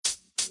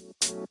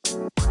Hello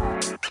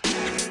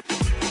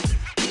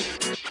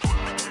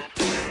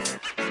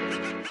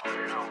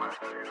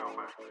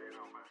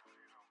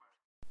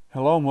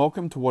and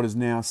welcome to what is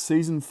now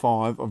Season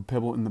 5 of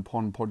Pebble in the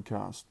Pond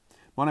podcast.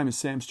 My name is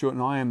Sam Stewart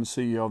and I am the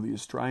CEO of the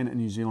Australian and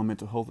New Zealand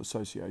Mental Health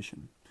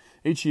Association.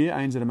 Each year,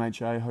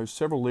 ANZMHA hosts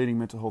several leading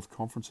mental health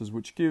conferences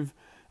which give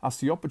us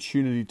the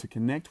opportunity to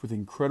connect with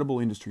incredible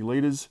industry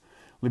leaders,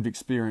 lived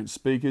experience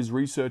speakers,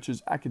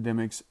 researchers,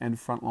 academics and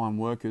frontline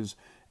workers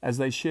as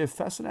they share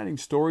fascinating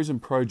stories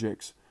and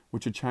projects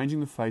which are changing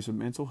the face of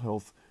mental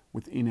health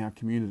within our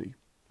community.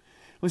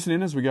 Listen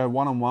in as we go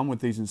one-on-one with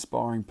these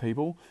inspiring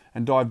people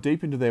and dive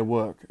deep into their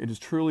work. It is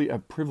truly a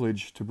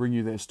privilege to bring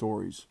you their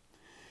stories.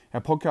 Our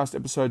podcast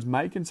episodes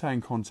may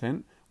contain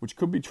content which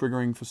could be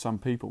triggering for some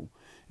people.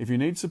 If you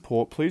need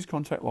support, please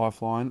contact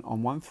Lifeline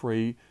on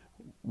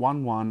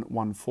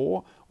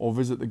 131114 or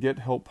visit the Get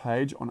Help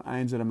page on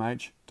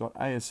anzmh.asn.au.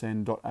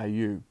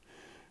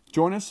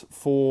 Join us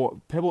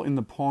for Pebble in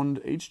the Pond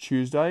each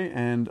Tuesday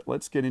and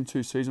let's get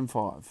into Season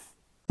 5.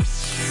 In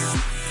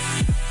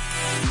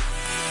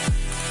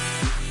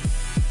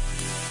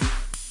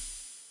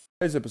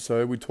today's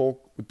episode, we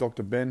talk with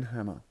Dr. Ben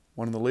Hammer,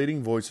 one of the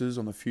leading voices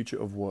on the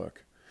future of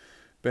work.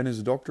 Ben is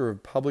a Doctor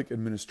of Public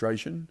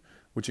Administration,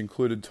 which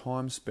included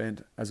time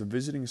spent as a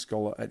visiting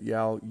scholar at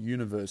Yale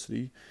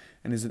University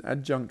and is an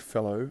adjunct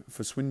fellow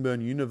for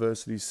Swinburne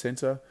University's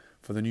Centre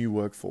for the New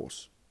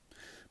Workforce.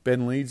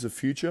 Ben leads the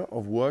future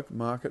of work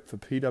market for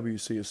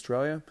PwC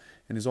Australia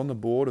and is on the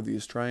board of the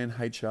Australian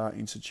HR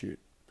Institute.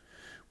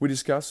 We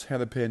discuss how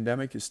the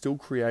pandemic is still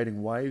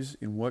creating waves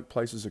in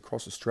workplaces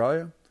across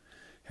Australia,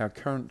 how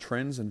current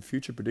trends and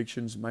future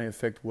predictions may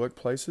affect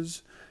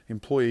workplaces,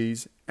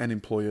 employees and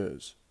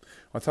employers.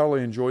 I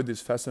thoroughly enjoyed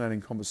this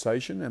fascinating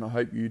conversation and I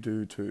hope you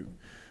do too.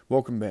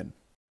 Welcome, Ben.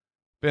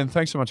 Ben,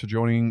 thanks so much for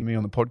joining me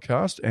on the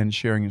podcast and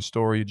sharing your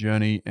story, your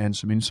journey and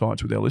some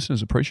insights with our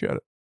listeners. Appreciate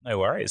it. No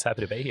worries.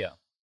 Happy to be here.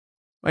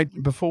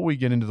 Mate, before we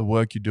get into the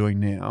work you're doing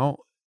now,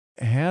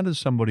 how does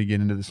somebody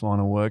get into this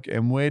line of work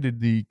and where did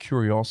the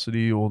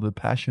curiosity or the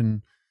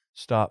passion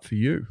start for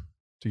you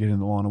to get in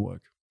the line of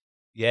work?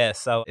 Yeah,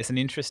 so it's an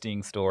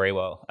interesting story,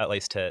 well, at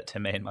least to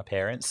me and my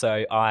parents.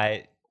 So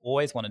I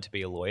always wanted to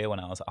be a lawyer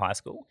when I was at high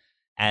school.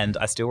 And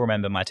I still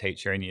remember my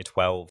teacher in year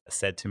 12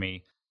 said to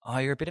me, "Oh,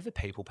 you're a bit of a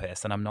people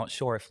person. I'm not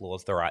sure if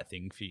law's the right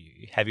thing for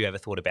you. Have you ever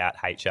thought about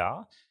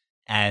HR?"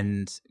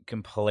 And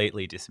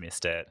completely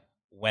dismissed it,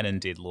 went and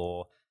did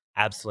law,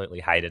 absolutely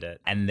hated it,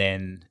 and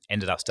then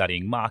ended up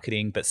studying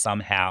marketing, but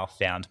somehow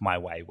found my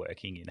way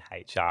working in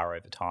HR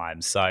over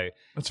time. So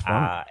That's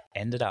fun.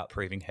 ended up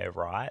proving her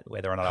right,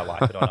 whether or not I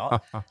like it or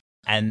not.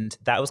 And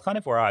that was kind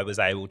of where I was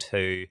able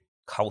to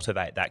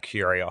cultivate that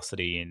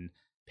curiosity in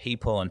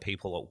people and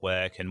people at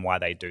work and why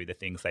they do the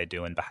things they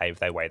do and behave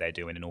the way they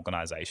do in an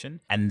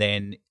organization. And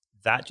then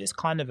that just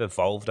kind of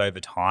evolved over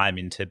time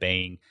into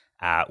being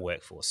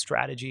workforce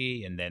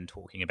strategy and then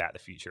talking about the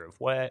future of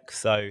work.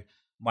 So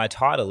my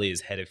title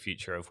is Head of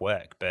Future of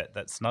Work, but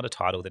that's not a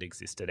title that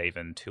existed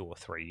even 2 or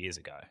 3 years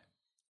ago.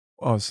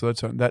 Oh, so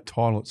that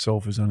title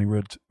itself is only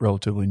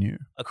relatively new.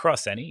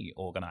 Across any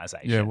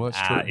organisation. Yeah, well,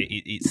 that's true.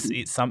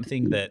 It's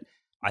something that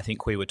I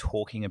think we were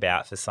talking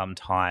about for some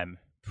time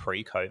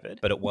pre-COVID,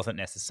 but it wasn't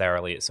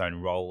necessarily its own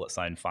role, its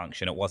own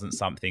function. It wasn't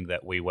something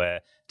that we were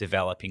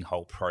developing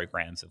whole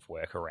programs of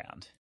work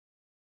around.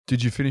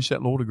 Did you finish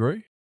that law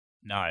degree?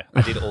 No,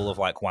 I did all of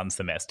like one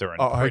semester and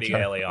pretty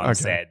early on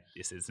said,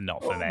 this is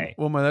not for me.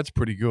 Well, mate, that's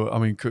pretty good. I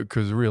mean,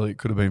 because really it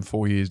could have been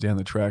 4 years down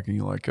the track and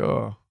you're like,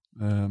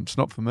 it's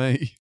not for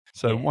me.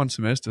 So one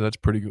semester, that's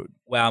pretty good.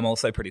 Well, I'm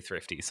also pretty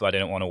thrifty, so I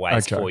didn't want to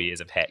waste 4 years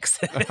of HECS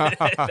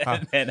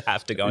and then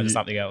have to go into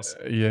something else.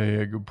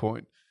 Yeah, good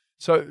point.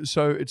 So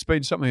it's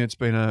been something that's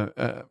been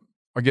I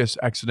guess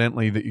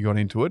accidentally that you got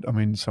into it. I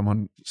mean,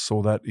 someone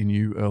saw that in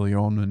you early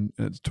on and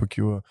it took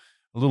you a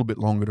little bit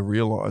longer to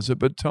realise it.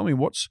 But tell me,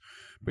 what's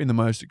been the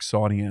most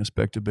exciting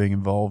aspect of being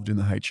involved in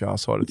the HR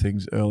side of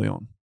things early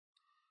on?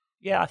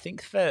 Yeah, I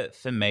think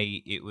for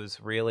me, it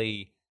was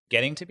really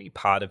getting to be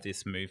part of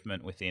this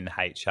movement within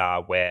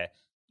HR where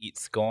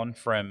it's gone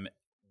from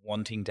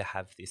wanting to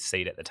have this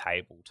seat at the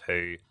table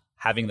to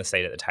having the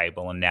seat at the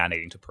table and now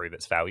needing to prove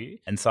its value.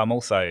 And so I'm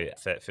also,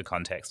 for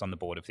context, on the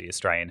board of the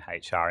Australian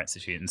HR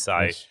Institute. And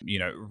so,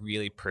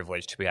 really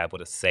privileged to be able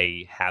to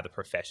see how the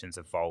profession's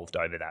evolved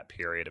over that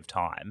period of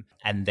time.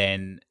 And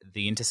then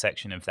the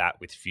intersection of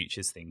that with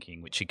futures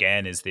thinking, which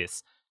again is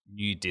this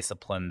new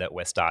discipline that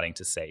we're starting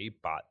to see,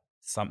 but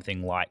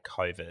something like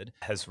COVID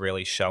has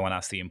really shown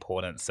us the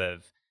importance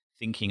of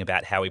thinking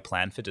about how we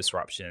plan for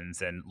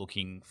disruptions and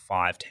looking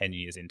 5-10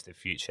 years into the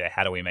future.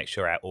 How do we make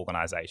sure our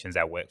organisations,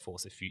 our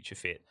workforce are future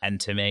fit?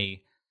 And to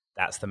me,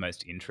 that's the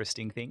most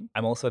interesting thing.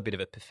 I'm also a bit of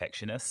a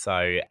perfectionist,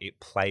 so it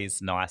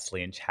plays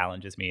nicely and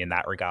challenges me in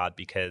that regard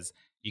because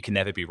you can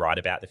never be right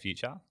about the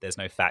future. There's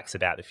no facts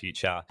about the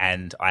future.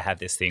 And I have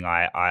this thing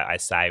I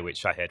say,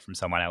 which I heard from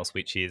someone else,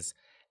 which is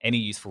any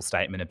useful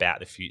statement about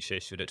the future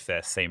should at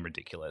first seem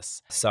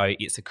ridiculous. So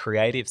it's a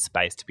creative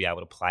space to be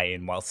able to play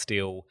in while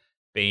still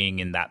being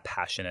in that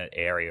passionate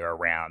area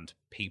around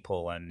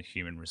people and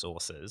human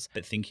resources,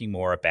 but thinking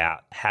more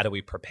about how do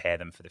we prepare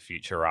them for the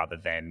future rather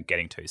than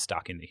getting too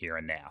stuck in the here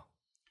and now.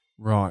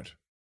 Right.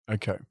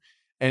 Okay.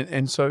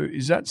 And so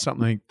is that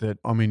something that,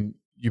 I mean,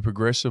 you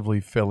progressively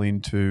fell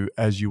into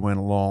as you went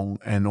along,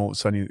 and all of a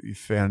sudden you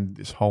found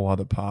this whole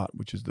other part,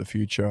 which is the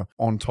future,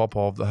 on top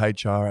of the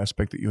HR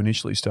aspect that you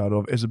initially started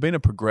off? Has there been a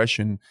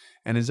progression,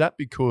 and is that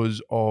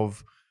because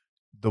of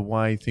the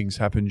way things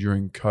happened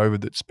during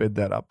COVID that sped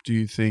that up, do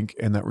you think,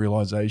 and that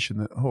realization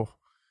that, oh,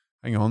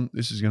 hang on,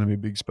 this is going to be a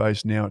big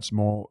space now, it's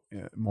more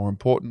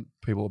important,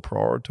 people are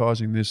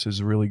prioritizing this as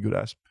a really good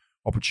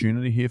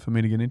opportunity here for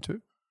me to get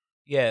into?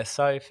 Yeah,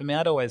 so for me,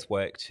 I'd always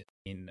worked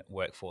in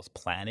workforce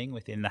planning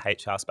within the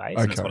HR space,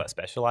 and it's what Okay. I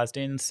specialized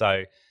in.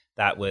 So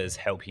that was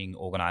helping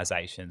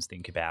organizations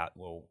think about,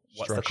 well,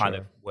 what's the kind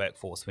of Structure.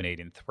 workforce we need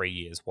in 3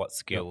 years? What Yep.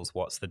 skills?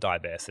 What's the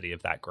diversity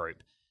of that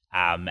group?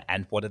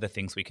 And what are the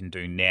things we can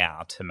do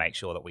now to make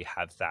sure that we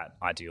have that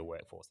ideal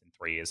workforce in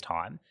 3 years'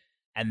 time?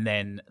 And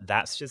then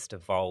that's just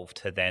evolved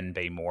to then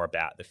be more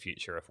about the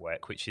future of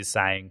work, which is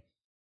saying,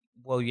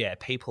 well, yeah,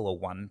 people are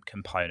one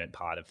component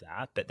part of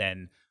that, but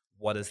then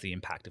what is the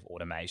impact of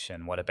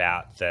automation? What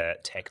about the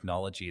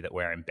technology that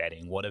we're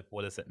embedding? What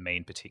does it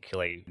mean,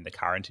 particularly in the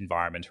current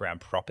environment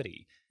around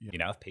property? Yeah. You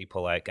know, if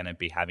people are going to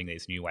be having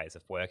these new ways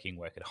of working,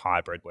 work at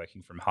hybrid,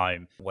 working from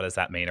home, what does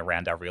that mean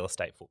around our real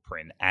estate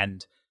footprint?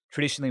 And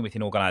traditionally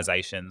within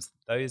organizations,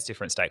 those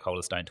different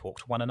stakeholders don't talk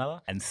to one another.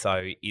 And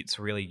so it's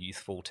really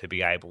useful to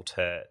be able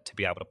to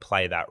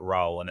play that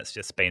role. And it's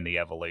just been the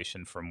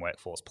evolution from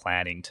workforce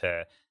planning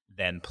to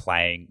then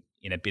playing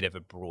in a bit of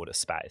a broader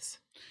space.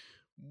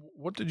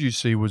 What did you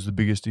see was the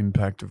biggest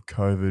impact of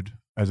COVID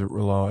as it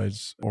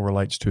relies or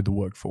relates to the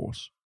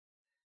workforce?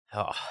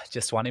 Oh,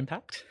 just one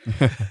impact?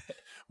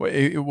 Well,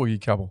 you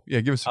couple.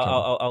 Yeah, give us a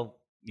couple.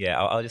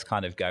 I'll just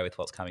kind of go with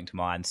what's coming to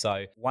mind.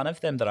 So one of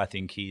them that I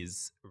think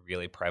is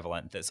really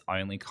prevalent that's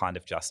only kind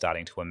of just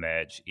starting to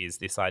emerge is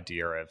this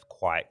idea of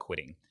quiet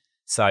quitting.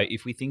 So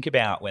if we think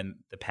about when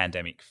the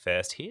pandemic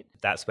first hit,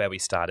 that's where we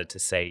started to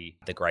see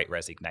the great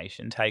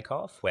resignation take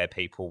off, where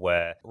people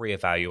were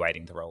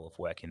reevaluating the role of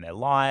work in their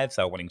lives.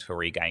 They were wanting to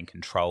regain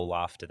control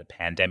after the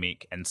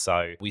pandemic. And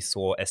so we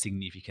saw a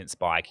significant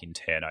spike in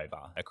turnover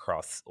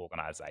across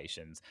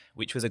organizations,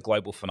 which was a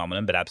global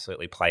phenomenon, but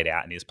absolutely played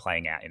out and is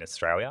playing out in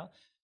Australia.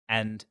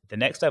 And the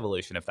next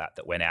evolution of that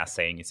we're now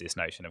seeing is this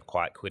notion of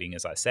quiet quitting,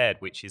 as I said,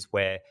 which is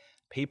where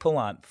people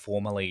aren't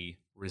formally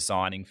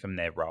resigning from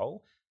their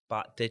role,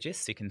 but they're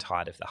just sick and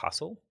tired of the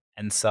hustle.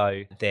 And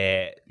so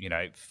they're,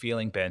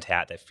 feeling burnt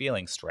out, they're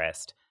feeling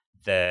stressed.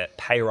 The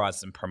pay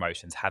rises and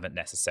promotions haven't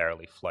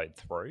necessarily flowed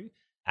through.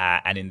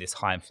 And in this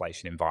high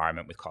inflation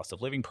environment with cost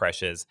of living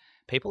pressures,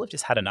 people have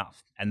just had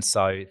enough. And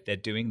so they're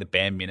doing the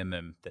bare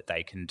minimum that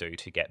they can do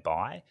to get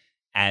by.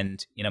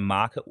 And in a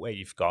market where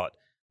you've got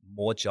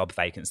more job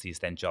vacancies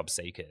than job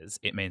seekers,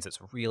 it means it's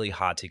really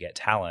hard to get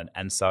talent.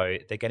 And so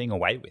they're getting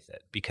away with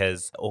it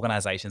because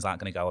organizations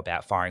aren't going to go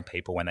about firing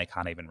people when they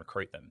can't even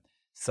recruit them.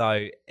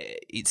 So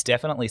it's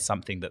definitely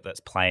something that's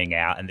playing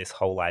out. And this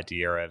whole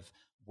idea of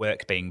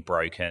work being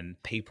broken,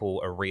 people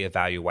are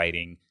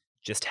reevaluating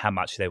just how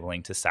much they're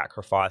willing to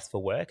sacrifice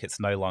for work. It's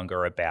no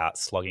longer about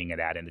slogging it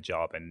out in the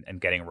job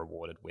and getting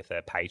rewarded with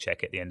a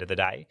paycheck at the end of the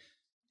day.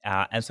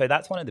 And so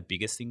that's one of the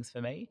biggest things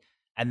for me.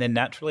 And then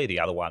naturally, the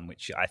other one,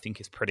 which I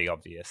think is pretty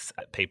obvious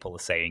that people are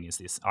seeing, is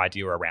this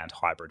idea around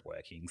hybrid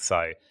working.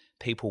 So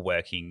people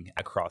working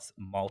across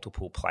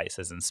multiple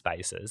places and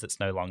spaces.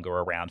 It's no longer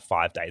around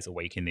 5 days a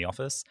week in the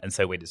office. And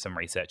so we did some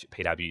research at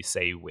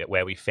PwC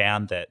where we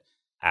found that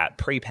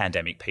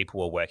pre-pandemic, people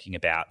were working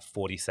about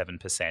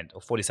 47% or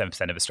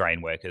 47% of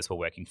Australian workers were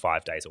working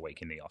 5 days a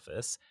week in the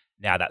office.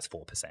 Now that's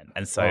 4%.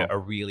 And so Wow. a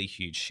really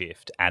huge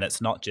shift. And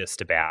it's not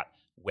just about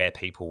where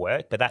people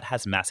work, but that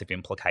has massive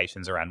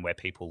implications around where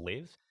people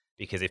live.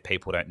 Because if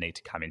people don't need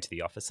to come into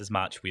the office as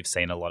much, we've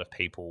seen a lot of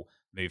people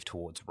move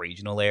towards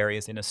regional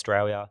areas in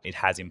Australia. It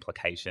has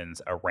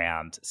implications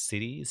around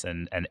cities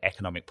and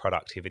economic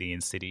productivity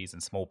in cities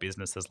and small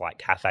businesses like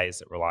cafes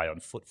that rely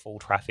on footfall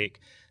traffic.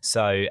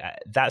 So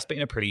that's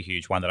been a pretty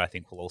huge one that I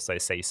think we'll also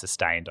see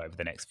sustained over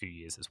the next few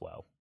years as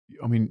well.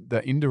 I mean,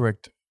 the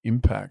indirect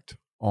impact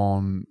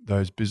on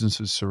those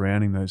businesses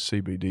surrounding those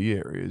CBD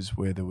areas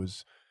where there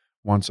was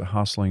once a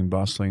hustling,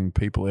 bustling,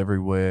 people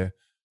everywhere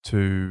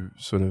to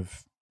sort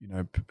of,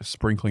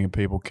 sprinkling of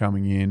people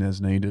coming in as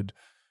needed.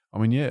 I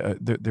mean, yeah,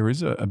 there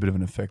is a bit of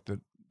an effect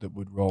that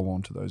would roll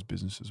onto those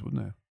businesses,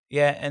 wouldn't there?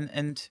 Yeah,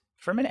 and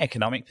from an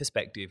economic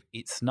perspective,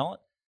 it's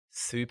not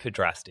super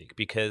drastic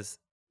because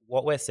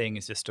what we're seeing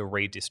is just a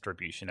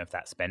redistribution of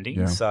that spending.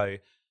 Yeah. So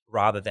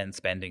rather than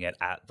spending it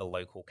at the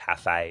local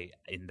cafe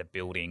in the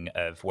building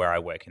of where I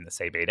work in the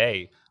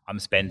CBD, I'm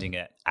spending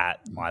it at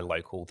my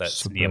local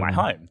that's near my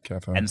Suburban home.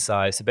 cafe. And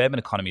so suburban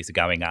economies are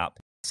going up,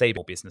 see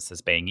more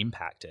businesses being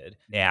impacted.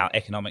 Now,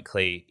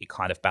 economically, it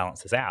kind of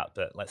balances out,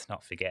 but let's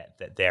not forget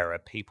that there are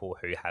people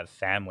who have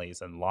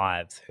families and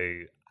lives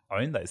who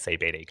own those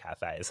CBD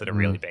cafes that are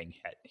really being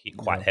hit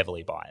quite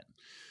heavily by it.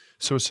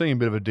 So we're seeing a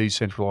bit of a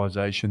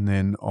decentralisation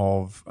then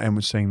and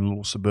we're seeing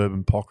little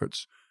suburban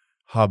pockets,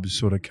 hubs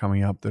sort of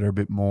coming up that are a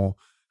bit more,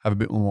 have a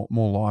bit more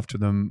life to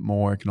them,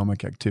 more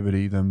economic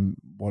activity than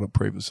what it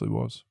previously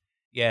was.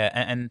 Yeah,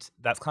 and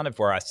that's kind of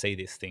where I see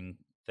this thing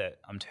that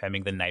I'm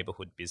terming the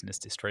neighborhood business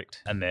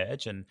district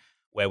emerge, and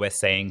where we're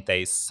seeing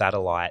these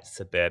satellite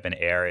suburban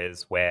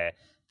areas where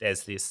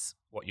there's this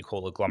what you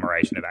call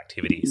agglomeration of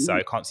activity.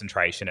 So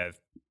concentration of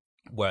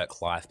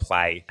work, life,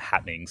 play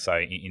happening. So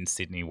in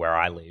Sydney, where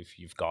I live,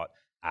 you've got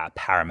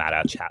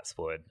Parramatta,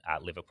 Chatswood,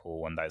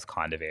 Liverpool, and those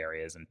kind of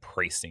areas and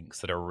precincts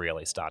that are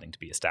really starting to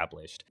be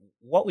established.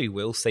 What we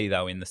will see,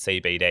 though, in the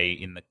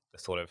CBD, in the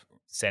sort of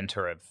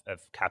centre of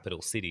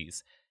capital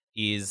cities,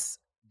 is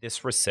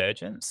this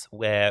resurgence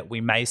where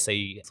we may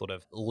see sort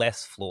of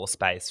less floor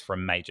space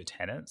from major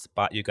tenants,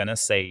 but you're going to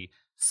see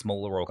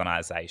smaller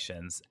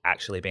organisations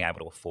actually being able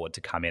to afford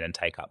to come in and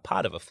take up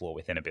part of a floor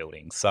within a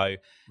building. So to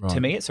Right.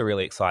 me, it's a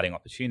really exciting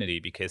opportunity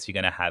because you're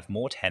going to have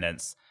more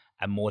tenants,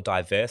 a more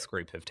diverse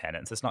group of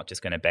tenants. It's not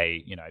just going to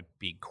be,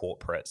 big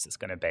corporates. It's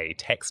going to be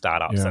tech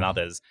startups and Yeah.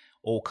 others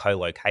all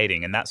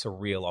co-locating, and that's a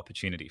real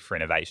opportunity for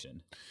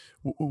innovation.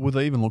 Would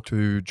they even look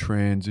to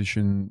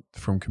transition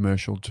from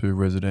commercial to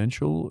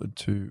residential?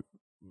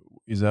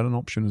 Is that an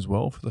option as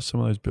well for some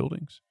of those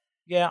buildings?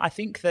 Yeah, I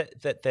think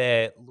that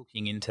they're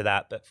looking into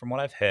that. But from what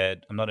I've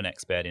heard, I'm not an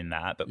expert in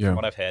that, but from Yeah.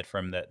 what I've heard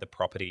from the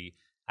property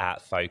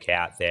folk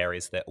out there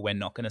is that we're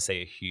not going to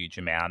see a huge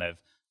amount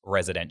of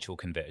residential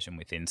conversion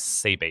within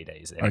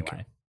CBDs Okay.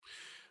 anyway.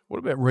 What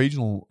about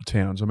regional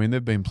towns? I mean,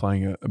 they've been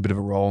playing a bit of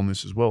a role in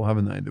this as well,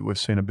 haven't they? That we've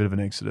seen a bit of an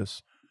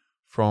exodus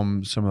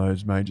from some of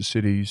those major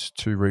cities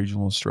to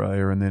regional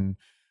Australia, and then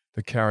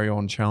the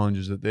carry-on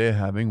challenges that they're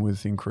having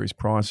with increased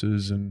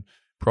prices and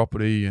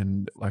property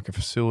and lack of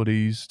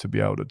facilities to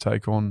be able to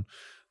take on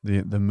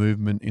the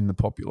movement in the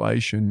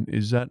population.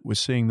 Is that we're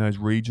seeing those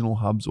regional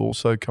hubs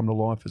also come to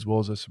life as well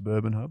as those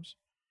suburban hubs?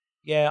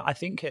 Yeah, I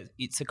think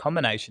it's a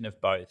combination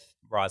of both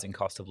rising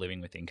cost of living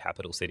within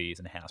capital cities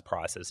and house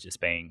prices just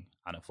being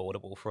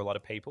unaffordable for a lot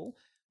of people,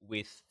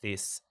 with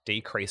this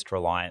decreased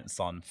reliance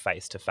on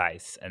face to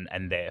face.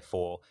 And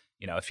therefore,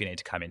 if you need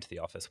to come into the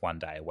office one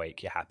day a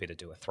week, you're happy to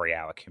do a 3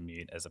 hour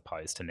commute as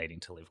opposed to needing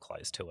to live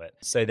close to it.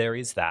 So there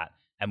is that.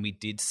 And we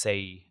did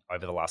see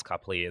over the last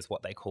couple of years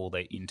what they call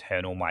the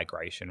internal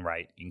migration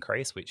rate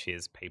increase, which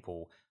is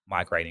people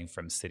migrating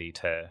from city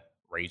to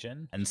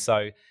region. And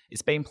so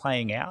it's been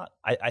playing out.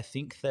 I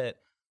think that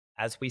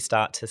as we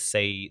start to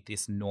see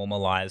this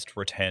normalized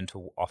return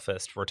to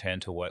office, return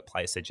to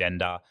workplace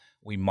agenda,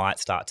 we might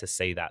start to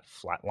see that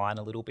flatline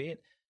a little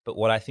bit. But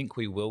what I think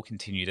we will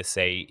continue to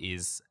see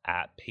is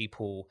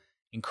people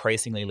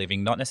increasingly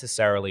living not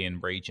necessarily in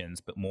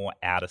regions, but more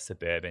outer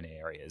suburban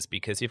areas,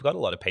 because you've got a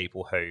lot of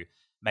people who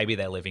maybe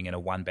they're living in a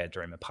one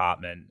bedroom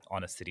apartment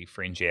on a city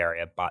fringe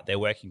area, but they're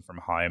working from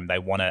home. They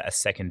want a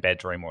second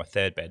bedroom or a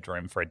third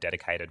bedroom for a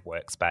dedicated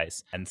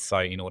workspace. And so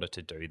in order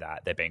to do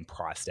that, they're being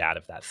priced out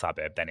of that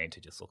suburb. They need to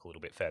just look a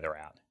little bit further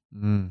out.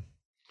 Mm.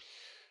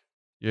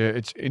 Yeah,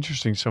 it's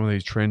interesting some of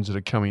these trends that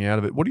are coming out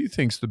of it. What do you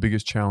think's the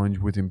biggest challenge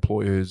with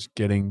employers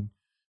getting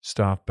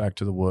staff back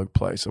to the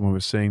workplace? I mean,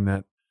 we're seeing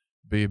that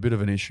be a bit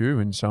of an issue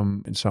in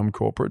some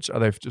corporates.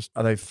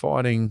 Are they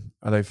fighting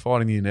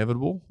the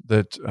inevitable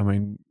that, I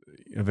mean,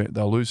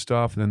 they'll lose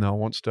staff and then they'll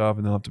want staff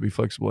and they'll have to be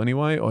flexible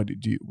anyway? Or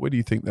where do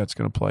you think that's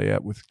going to play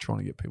out with trying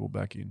to get people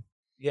back in?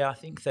 Yeah, I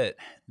think that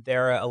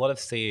there are a lot of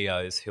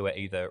CEOs who are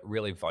either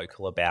really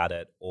vocal about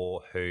it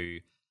or who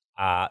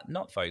are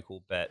not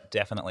vocal, but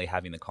definitely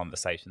having the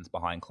conversations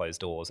behind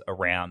closed doors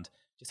around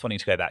just wanting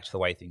to go back to the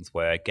way things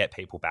were, get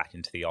people back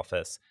into the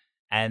office.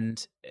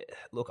 And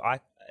look,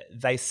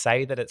 they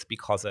say that it's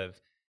because of,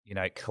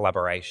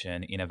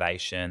 collaboration,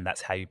 innovation,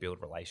 that's how you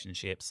build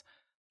relationships.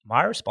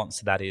 My response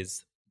to that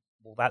is,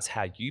 well, that's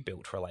how you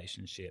built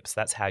relationships.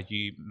 That's how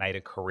you made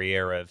a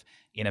career of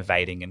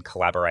innovating and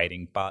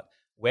collaborating. But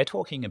we're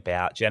talking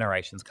about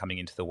generations coming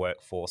into the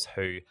workforce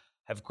who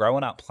have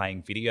grown up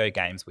playing video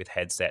games with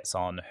headsets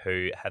on,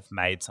 who have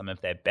made some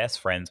of their best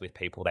friends with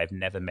people they've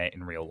never met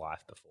in real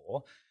life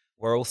before.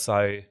 We're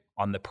also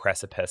on the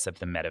precipice of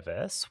the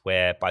metaverse,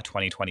 where by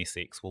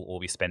 2026, we'll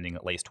all be spending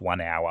at least 1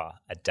 hour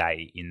a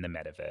day in the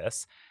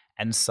metaverse.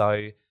 And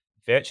so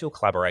virtual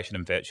collaboration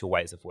and virtual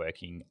ways of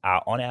working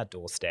are on our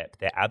doorstep.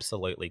 They're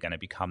absolutely going to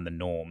become the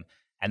norm.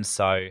 And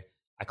so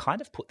I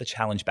kind of put the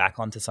challenge back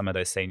onto some of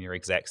those senior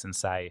execs and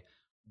say,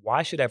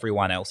 why should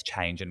everyone else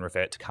change and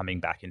revert to coming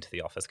back into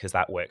the office because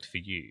that worked for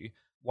you?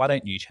 Why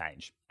don't you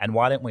change? And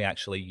why don't we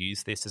actually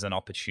use this as an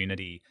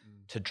opportunity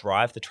to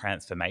drive the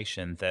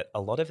transformation that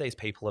a lot of these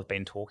people have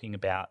been talking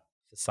about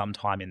for some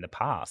time in the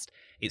past?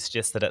 It's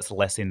just that it's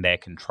less in their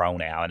control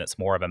now and it's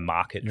more of a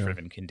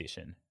market-driven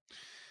condition.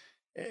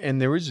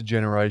 And there is a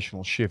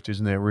generational shift,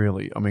 isn't there,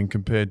 really? I mean,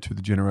 compared to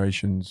the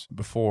generations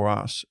before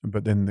us,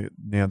 but then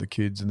now the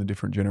kids and the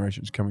different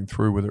generations coming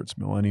through, whether it's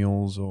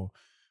millennials or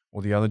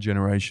the other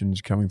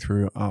generations coming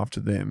through after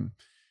them.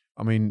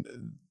 I mean,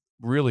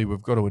 really,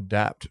 we've got to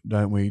adapt,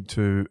 don't we?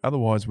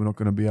 Otherwise, we're not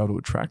going to be able to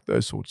attract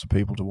those sorts of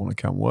people to want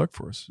to come work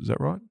for us. Is that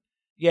right?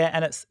 Yeah,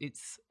 and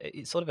it's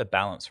sort of a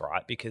balance,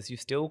 right? Because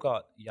you've still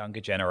got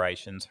younger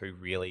generations who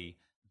really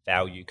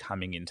value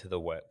coming into the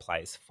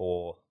workplace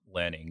for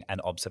learning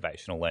and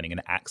observational learning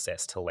and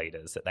access to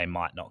leaders that they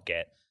might not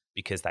get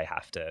because they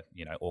have to,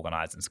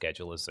 organize and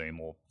schedule a Zoom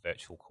or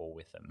virtual call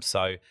with them.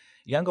 So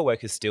younger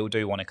workers still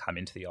do want to come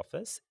into the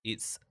office.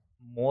 It's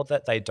more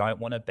that they don't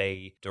want to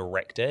be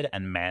directed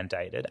and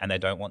mandated, and they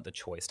don't want the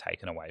choice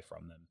taken away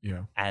from them.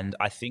 Yeah. And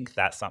I think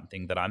that's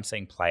something that I'm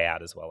seeing play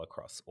out as well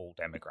across all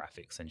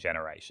demographics and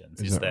generations,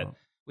 Is is that that right?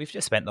 we've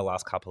just spent the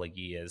last couple of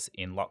years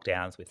in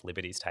lockdowns with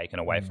liberties taken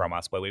away from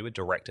us, where we were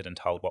directed and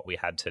told what we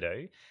had to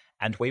do,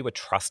 and we were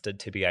trusted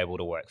to be able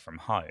to work from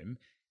home.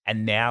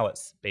 And now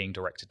it's being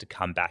directed to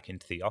come back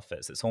into the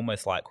office. It's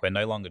almost like we're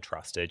no longer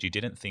trusted. You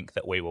didn't think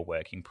that we were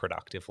working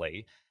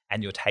productively,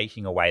 and you're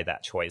taking away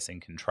that choice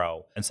and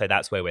control. And so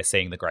that's where we're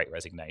seeing the great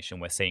resignation.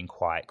 We're seeing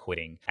quiet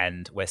quitting,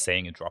 and we're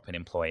seeing a drop in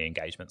employee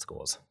engagement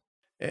scores.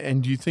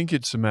 And do you think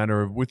it's a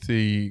matter of, with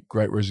the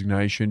Great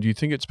Resignation, do you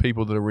think it's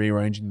people that are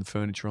rearranging the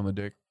furniture on the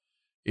deck?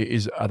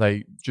 Are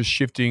they just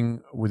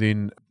shifting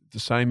within the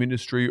same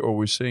industry, or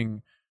we're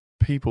seeing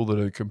people that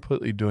are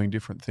completely doing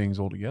different things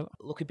altogether?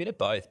 Look, a bit of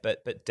both,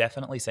 but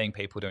definitely seeing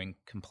people doing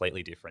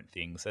completely different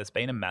things. There's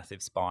been a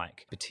massive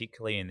spike,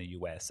 particularly in the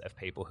US, of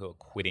people who are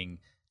quitting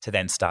to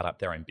then start up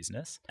their own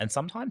business. And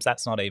sometimes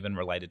that's not even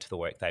related to the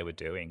work they were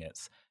doing.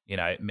 It's,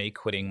 me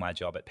quitting my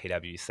job at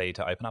PwC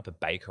to open up a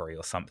bakery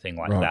or something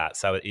like Right. that.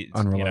 So it's,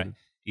 Unrelated.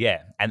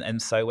 yeah.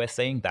 And so we're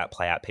seeing that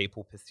play out,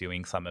 people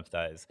pursuing some of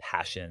those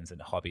passions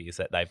and hobbies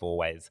that they've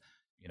always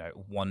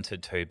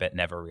wanted to, but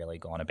never really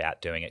gone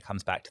about doing. It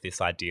comes back to this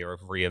idea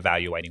of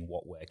reevaluating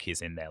what work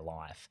is in their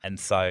life. And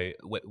so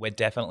we're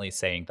definitely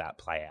seeing that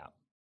play out.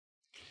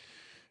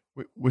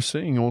 We're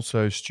seeing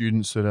also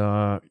students that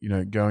are,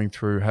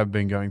 have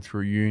been going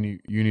through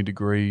uni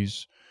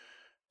degrees,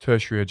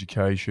 tertiary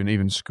education,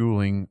 even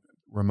schooling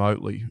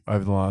remotely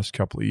over the last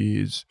couple of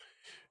years.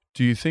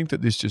 Do you think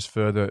that this just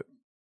further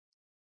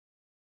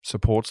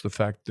supports the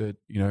fact that,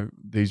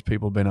 these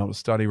people have been able to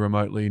study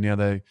remotely?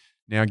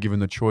 Now given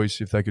the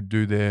choice, if they could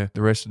do the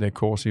rest of their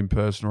course in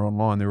person or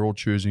online, they're all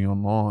choosing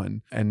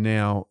online. And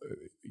now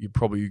you're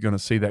probably going to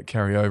see that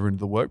carry over into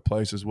the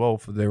workplace as well,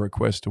 for their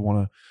request to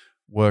want to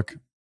work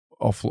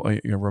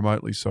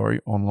remotely,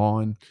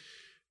 online.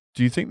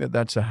 Do you think that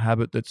that's a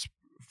habit that's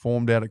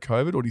formed out of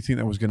COVID, or do you think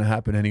that was going to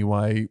happen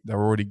anyway? They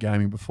were already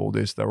gaming before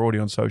this. They were already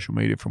on social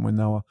media from when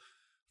they were,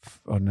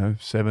 I don't know,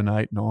 7,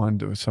 8, 9.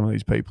 To some of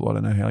these people, I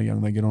don't know how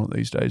young they get on it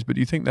these days. But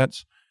do you think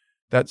that's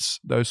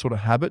those sort of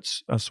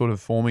habits are sort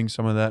of forming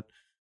some of that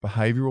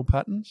behavioural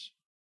patterns?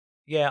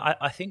 Yeah,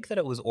 I think that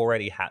it was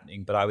already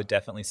happening, but I would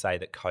definitely say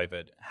that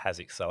COVID has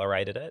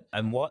accelerated it.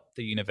 And what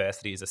the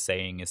universities are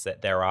seeing is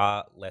that there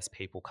are less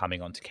people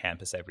coming onto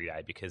campus every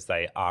day because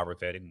they are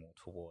reverting more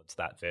towards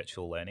that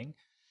virtual learning.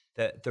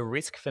 The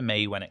risk for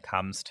me when it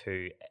comes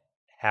to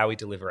how we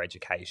deliver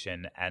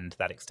education, and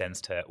that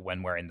extends to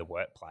when we're in the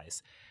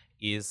workplace,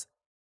 is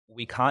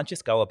we can't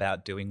just go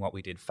about doing what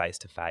we did face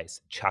to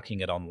face,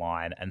 chucking it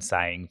online and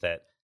saying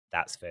that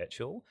that's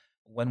virtual.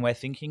 When we're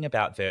thinking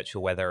about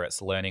virtual, whether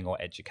it's learning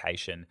or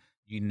education,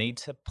 you need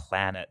to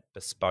plan it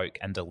bespoke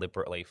and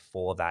deliberately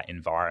for that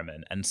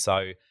environment. And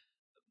so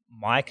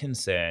my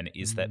concern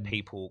is that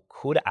people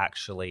could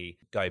actually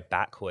go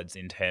backwards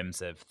in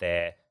terms of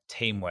their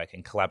teamwork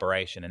and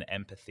collaboration and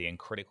empathy and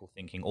critical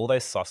thinking, all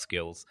those soft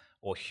skills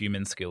or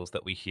human skills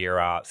that we hear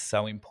are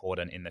so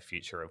important in the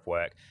future of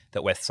work,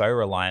 that we're so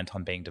reliant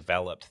on being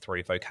developed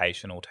through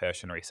vocational,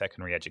 tertiary,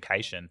 secondary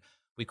education.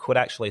 We could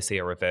actually see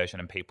a reversion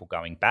in people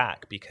going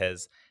back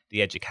because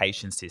the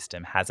education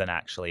system hasn't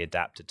actually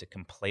adapted to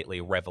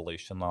completely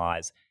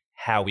revolutionize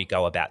how we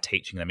go about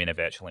teaching them in a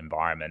virtual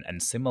environment.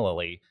 And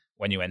similarly,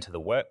 when you enter the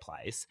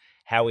workplace,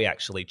 how we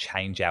actually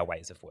change our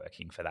ways of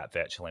working for that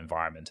virtual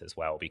environment as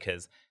well.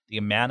 Because the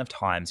amount of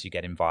times you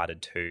get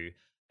invited to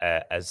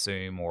a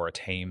Zoom or a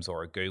Teams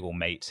or a Google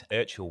Meet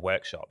virtual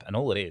workshop, and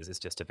all it is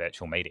just a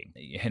virtual meeting,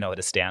 it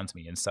astounds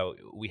me. And so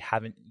we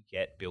haven't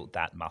yet built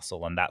that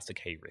muscle, and that's a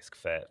key risk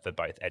for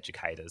both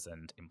educators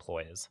and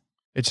employers.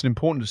 It's an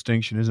important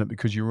distinction, isn't it?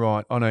 Because you're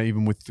right. I know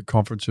even with the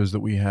conferences that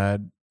we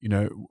had,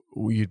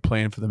 we had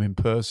planned for them in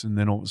person,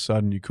 then all of a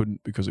sudden you couldn't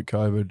because of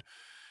COVID.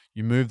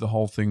 You move the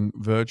whole thing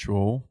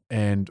virtual,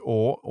 and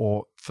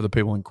or for the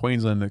people in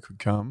Queensland that could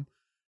come,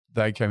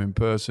 they came in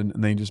person,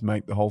 and then you just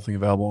make the whole thing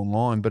available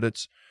online. But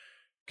it's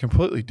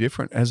completely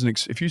different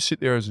if you sit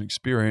there as an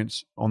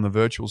experience on the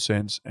virtual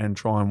sense and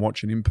try and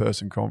watch an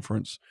in-person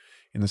conference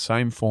in the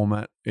same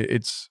format.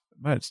 It's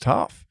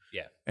tough.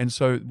 Yeah. And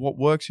so what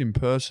works in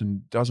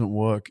person doesn't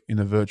work in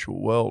the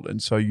virtual world.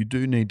 And so you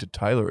do need to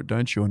tailor it,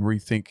 don't you, and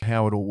rethink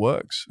how it all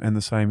works. And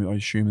the same, I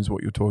assume, is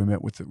what you're talking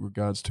about with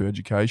regards to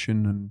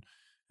education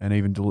and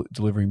even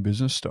delivering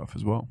business stuff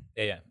as well.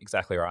 Yeah,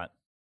 exactly right.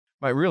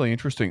 Mate, really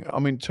interesting. I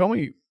mean, tell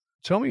me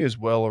as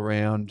well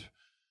around,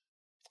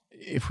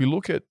 if we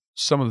look at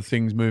some of the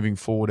things moving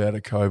forward out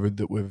of COVID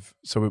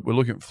we're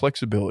looking at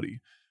flexibility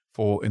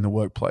in the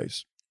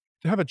workplace.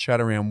 To have a chat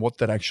around what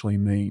that actually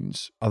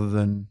means, other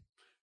than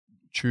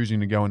choosing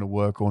to go into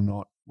work or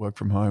not, work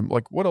from home?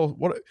 Like what else?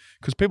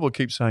 Because people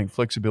keep saying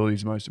flexibility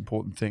is the most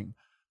important thing,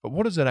 but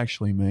what does that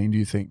actually mean, do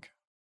you think?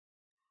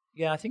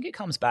 Yeah, I think it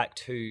comes back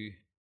to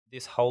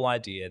this whole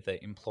idea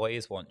that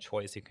employees want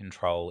choice and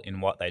control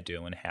in what they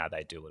do and how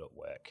they do it at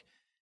work.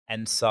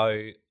 And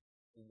so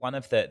one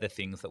of the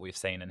things that we've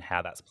seen and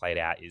how that's played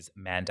out is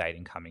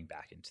mandating coming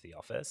back into the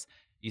office.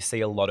 You see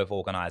a lot of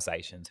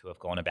organizations who have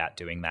gone about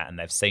doing that and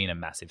they've seen a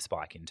massive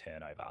spike in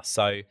turnover.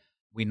 So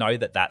we know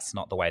that that's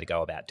not the way to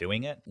go about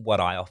doing it. What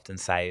I often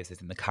say is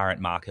in the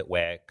current market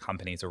where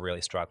companies are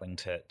really struggling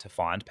to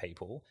find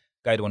people,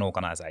 go to an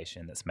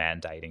organization that's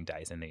mandating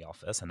days in the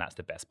office, and that's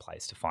the best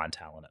place to find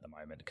talent at the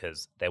moment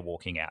because they're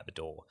walking out the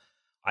door.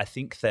 I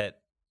think that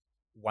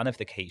one of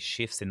the key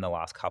shifts in the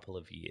last couple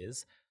of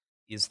years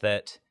is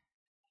that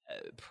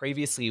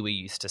previously we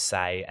used to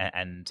say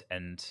and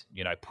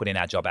put in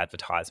our job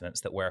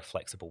advertisements that we're a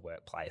flexible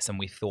workplace, and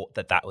we thought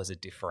that that was a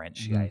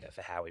differentiator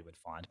for how we would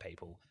find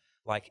people.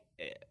 Like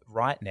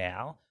right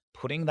now,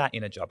 putting that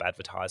in a job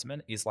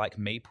advertisement is like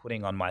me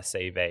putting on my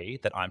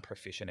CV that I'm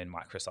proficient in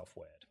Microsoft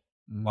Word.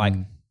 Like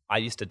I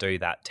used to do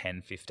that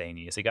 10, 15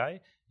 years ago.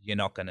 You're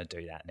not going to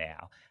do that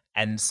now.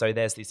 And so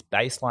there's this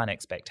baseline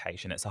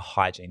expectation. It's a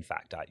hygiene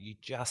factor. You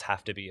just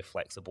have to be a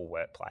flexible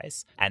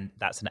workplace. And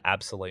that's an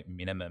absolute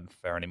minimum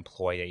for an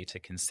employee to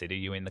consider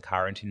you in the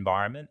current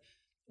environment.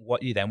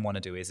 What you then want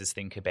to do is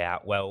think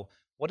about, well,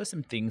 what are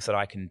some things that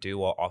I can do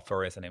or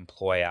offer as an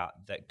employer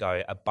that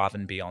go above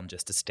and beyond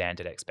just a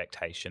standard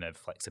expectation of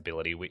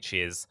flexibility, which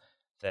is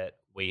that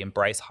we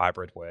embrace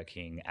hybrid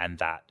working and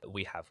that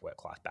we have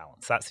work-life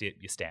balance. That's your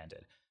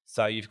standard.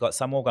 So you've got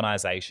some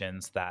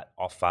organizations that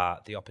offer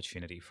the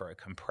opportunity for a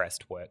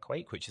compressed work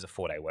week, which is a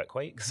 4-day work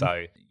week.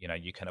 So,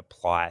 you can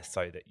apply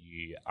so that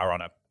you are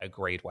on a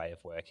agreed way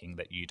of working,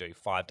 that you do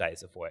 5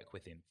 days of work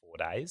within 4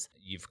 days.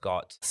 You've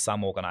got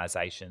some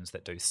organizations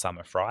that do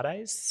summer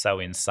Fridays. So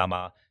in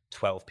summer,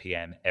 12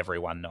 p.m,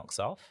 everyone knocks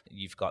off.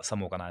 You've got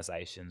some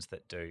organizations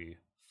that do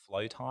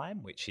flow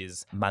time, which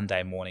is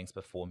Monday mornings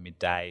before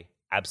midday,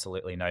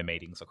 absolutely no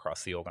meetings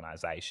across the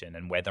organization,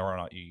 and whether or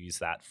not you use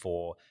that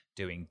for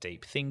doing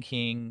deep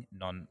thinking,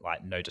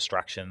 no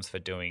distractions for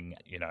doing,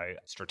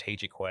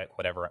 strategic work,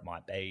 whatever it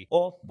might be,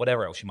 or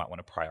whatever else you might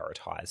want to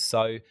prioritize.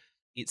 So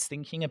it's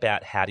thinking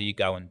about how do you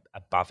go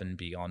above and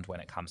beyond when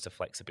it comes to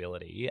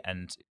flexibility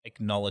and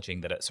acknowledging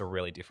that it's a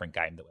really different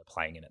game that we're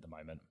playing in at the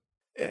moment.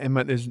 And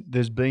mate,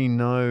 there's been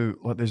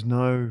there's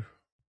no.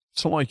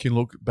 It's not like you can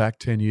look back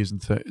 10 years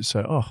and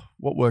say, "Oh,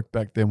 what worked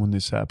back then when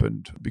this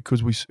happened?"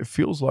 Because it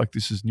feels like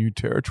this is new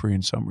territory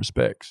in some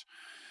respects.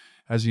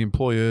 As the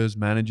employers,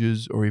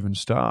 managers, or even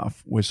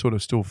staff, we're sort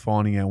of still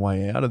finding our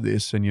way out of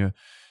this. And you're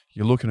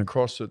looking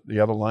across at the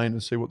other lane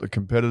to see what the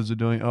competitors are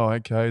doing. Oh,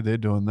 okay, they're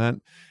doing that,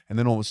 and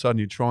then all of a sudden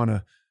you're trying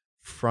to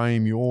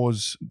frame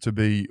yours to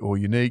be or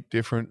unique,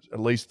 different, at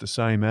least the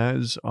same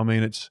as. I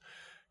mean, it's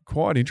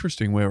quite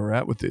interesting where we're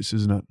at with this,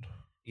 isn't it?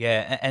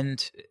 Yeah,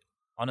 and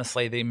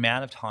honestly, the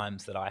amount of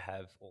times that I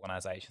have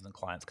organizations and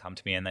clients come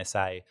to me and they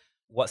say,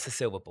 what's the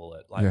silver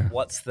bullet? Like,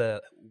 what's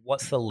the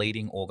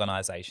leading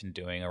organization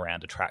doing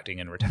around attracting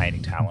and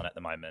retaining talent at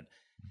the moment?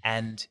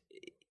 And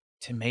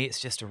to me, it's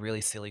just a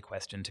really silly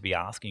question to be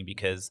asking,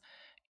 because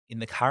in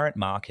the current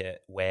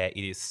market where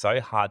it is so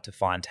hard to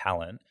find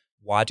talent,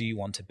 why do you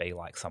want to be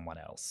like someone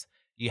else?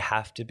 You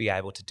have to be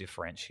able to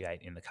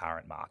differentiate in the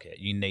current market.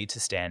 You need to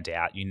stand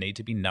out. You need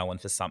to be known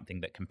for something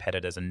that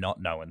competitors are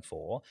not known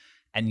for.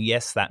 And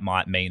yes, that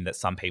might mean that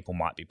some people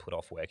might be put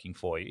off working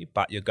for you,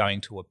 but you're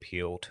going to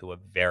appeal to a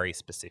very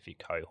specific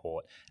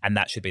cohort. And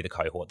that should be the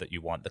cohort that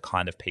you want, the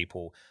kind of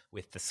people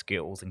with the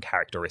skills and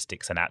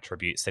characteristics and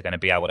attributes that are going to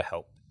be able to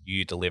help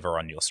you deliver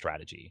on your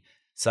strategy.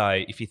 So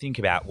if you think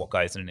about what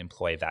goes in an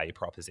employee value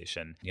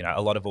proposition,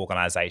 a lot of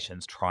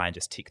organizations try and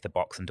just tick the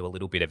box and do a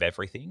little bit of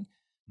everything.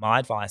 My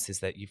advice is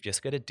that you've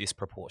just got to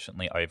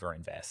disproportionately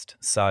overinvest.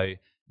 So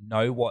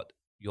know what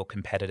your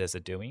competitors are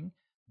doing,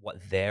 what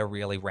they're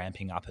really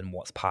ramping up and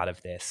what's part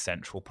of their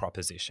central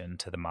proposition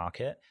to the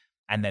market.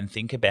 And then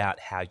think about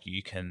how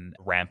you can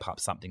ramp up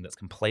something that's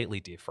completely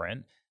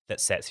different that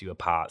sets you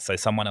apart. So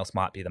someone else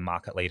might be the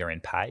market leader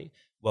in pay.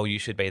 Well, you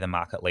should be the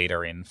market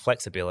leader in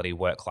flexibility,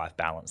 work-life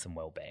balance and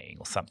well-being,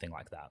 or something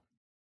like that.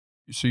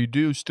 So you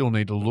do still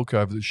need to look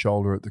over the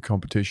shoulder at the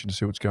competition to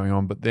see what's going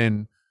on, but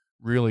then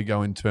really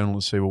go internal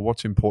to see, well,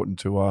 what's important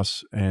to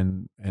us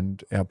and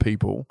our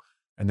people,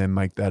 and then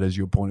make that as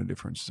your point of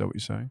difference. Is that what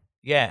you're saying?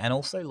 Yeah, and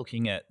also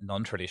looking at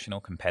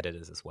non-traditional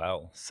competitors as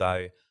well.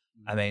 So,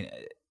 I mean,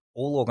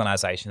 all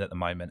organizations at the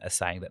moment are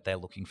saying that they're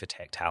looking for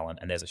tech talent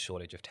and there's a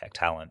shortage of tech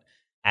talent.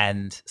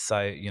 And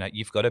so,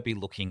 you've got to be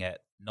looking at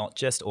not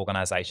just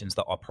organizations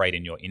that operate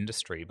in your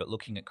industry, but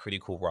looking at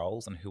critical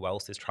roles and who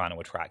else is trying to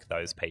attract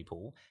those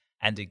people.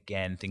 And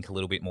again, think a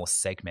little bit more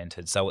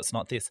segmented. So it's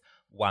not this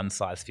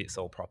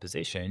one-size-fits-all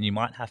proposition. You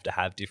might have to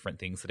have different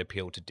things that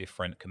appeal to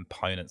different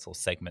components or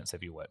segments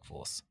of your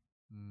workforce.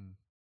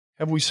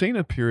 Have we seen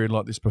a period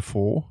like this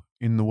before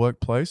in the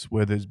workplace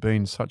where there's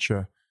been such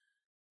a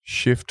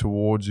shift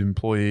towards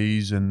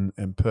employees and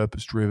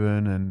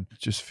purpose-driven, and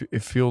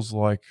it feels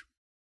like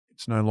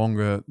It's no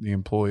longer the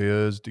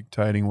employers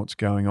dictating what's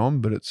going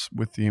on, but it's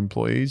with the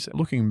employees.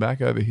 Looking back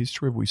over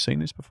history, have we seen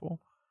this before?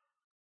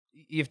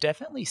 You've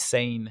definitely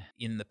seen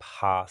in the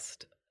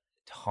past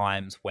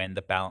times when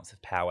the balance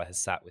of power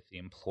has sat with the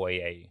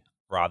employee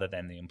rather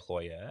than the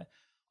employer.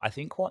 I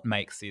think what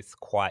makes this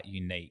quite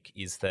unique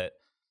is that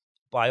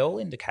by all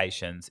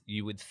indications,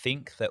 you would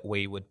think that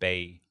we would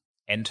be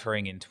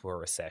entering into a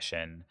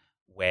recession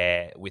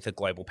where, with a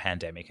global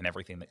pandemic and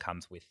everything that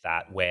comes with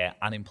that, where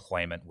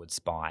unemployment would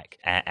spike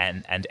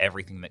and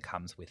everything that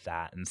comes with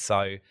that. And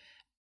so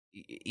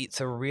it's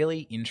a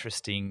really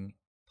interesting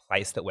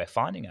place that we're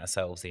finding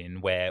ourselves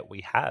in where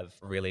we have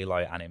really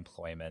low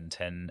unemployment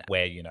and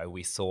where,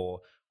 we saw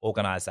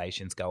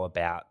organizations go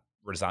about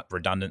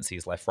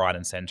redundancies left, right,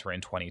 and center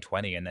in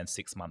 2020. And then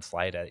 6 months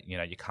later,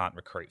 you can't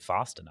recruit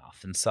fast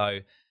enough. And so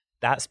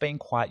that's been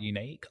quite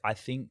unique. I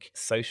think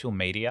social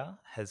media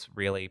has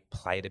really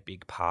played a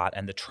big part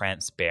and the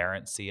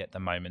transparency at the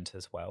moment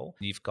as well.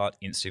 You've got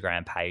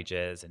Instagram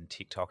pages and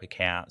TikTok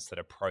accounts that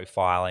are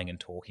profiling and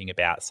talking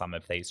about some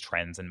of these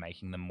trends and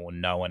making them more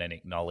known and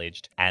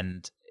acknowledged.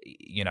 And,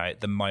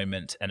 the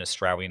moment an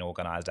Australian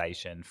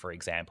organisation, for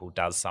example,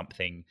 does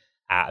something,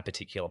 a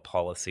particular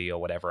policy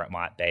or whatever it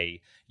might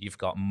be, you've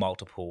got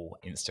multiple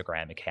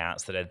Instagram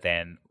accounts that are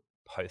then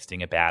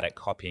posting about it,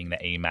 copying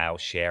the email,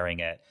 sharing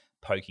it,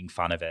 poking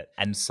fun of it.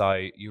 And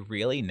so you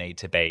really need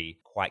to be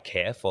quite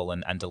careful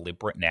and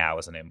deliberate now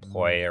as an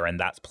employer. And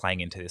that's playing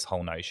into this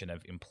whole notion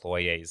of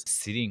employees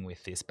sitting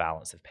with this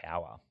balance of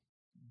power.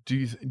 Do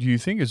you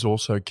think it's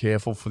also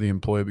careful for the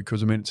employer?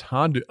 Because, it's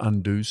hard to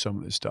undo some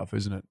of this stuff,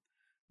 isn't it?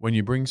 When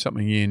you bring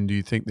something in, do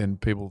you think then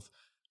people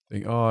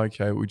think, oh,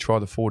 okay, we try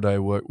the 4-day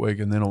work week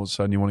and then all of a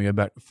sudden you want to go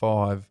back to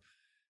 5?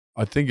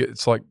 I think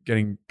it's like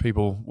getting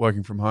people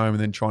working from home and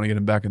then trying to get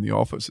them back in the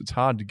office. It's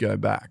hard to go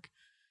back.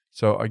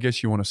 So I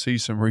guess you want to see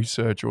some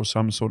research or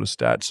some sort of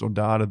stats or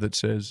data that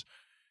says,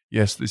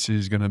 yes, this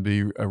is going to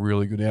be a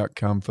really good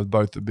outcome for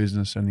both the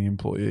business and the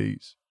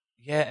employees.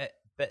 Yeah,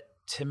 but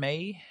to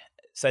me,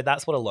 so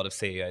that's what a lot of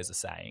CEOs are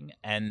saying.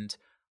 And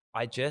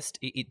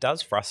it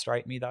does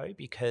frustrate me though,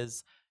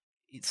 because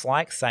it's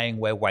like saying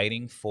we're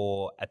waiting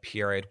for a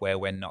period where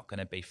we're not going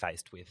to be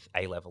faced with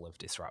a level of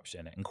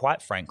disruption. And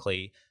quite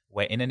frankly,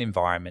 we're in an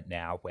environment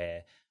now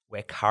where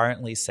we're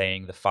currently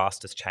seeing the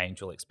fastest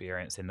change we'll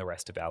experience in the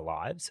rest of our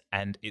lives.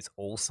 And it's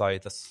also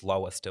the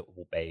slowest it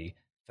will be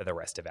for the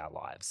rest of our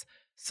lives.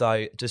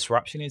 So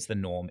disruption is the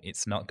norm.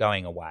 It's not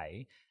going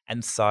away.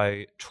 And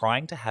so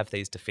trying to have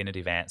these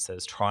definitive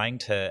answers, trying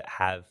to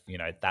have,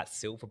 that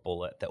silver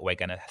bullet that we're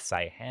going to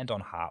say hand on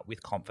heart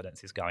with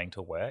confidence is going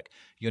to work,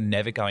 you're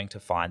never going to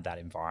find that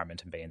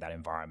environment and be in that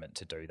environment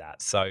to do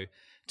that. So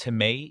to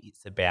me,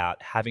 it's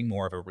about having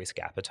more of a risk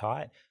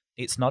appetite.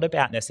 It's not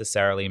about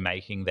necessarily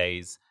making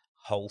these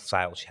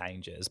wholesale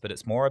changes, but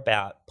it's more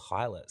about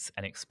pilots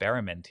and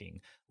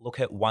experimenting. Look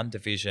at one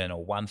division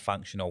or one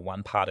function or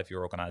one part of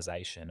your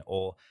organization,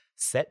 or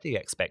set the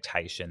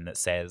expectation that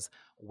says,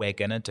 we're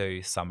going to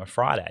do summer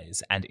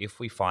Fridays. And if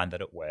we find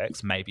that it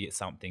works, maybe it's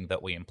something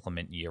that we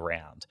implement year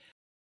round.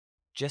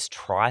 Just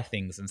try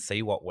things and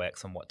see what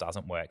works and what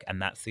doesn't work.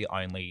 And that's the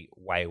only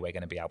way we're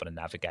going to be able to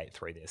navigate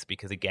through this.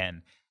 Because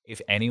again,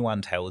 if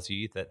anyone tells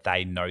you that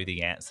they know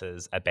the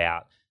answers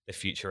about the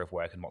future of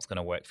work and what's going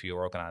to work for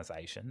your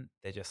organization,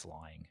 they're just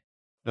lying.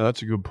 No,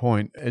 that's a good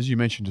point. As you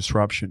mentioned,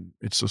 disruption,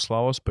 it's the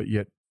slowest, but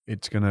yet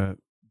it's going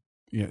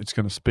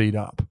to speed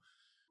up.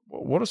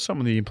 What are some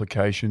of the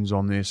implications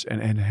on this,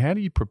 and how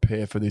do you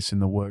prepare for this in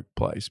the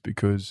workplace?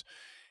 Because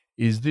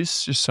is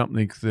this just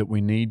something that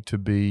we need to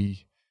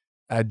be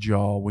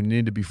agile, we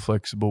need to be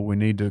flexible, we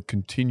need to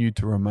continue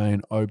to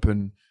remain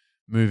open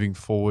moving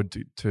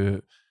forward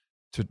to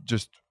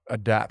just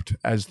adapt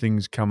as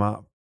things come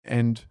up?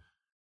 And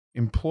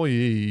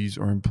employees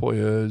or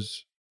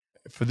employers,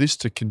 for this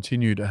to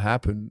continue to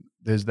happen,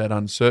 there's that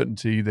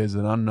uncertainty, there's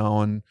an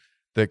unknown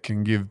that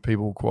can give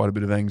people quite a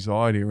bit of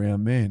anxiety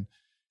around, man,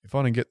 if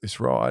I don't get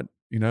this right,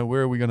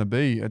 where are we going to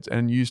be?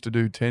 And you used to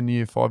do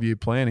 10-year, 5-year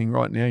planning.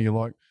 Right now, you're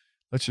like,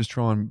 let's just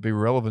try and be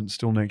relevant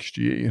still next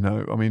year.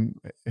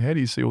 How do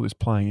you see all this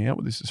playing out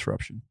with this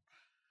disruption?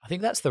 I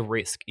think that's the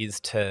risk,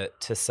 is to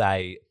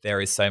say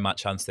there is so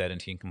much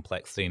uncertainty and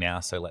complexity now,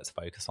 so let's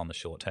focus on the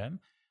short term.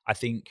 I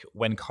think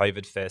when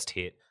COVID first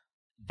hit,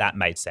 that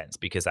made sense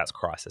because that's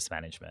crisis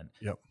management.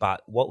 Yep.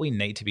 But what we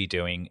need to be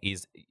doing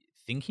is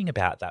thinking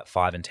about that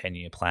 5 and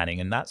 10-year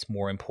planning, and that's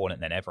more important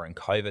than ever. And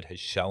COVID has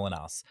shown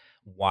us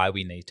why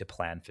we need to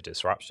plan for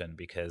disruption,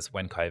 because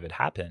when COVID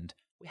happened,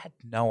 we had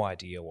no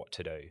idea what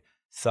to do.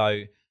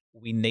 So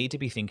we need to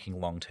be thinking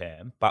long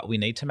term, but we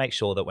need to make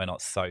sure that we're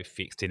not so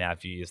fixed in our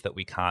views that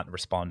we can't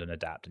respond and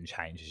adapt and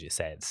change, as you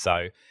said.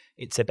 So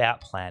it's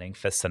about planning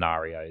for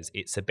scenarios.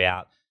 It's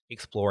about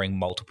exploring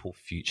multiple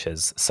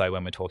futures. So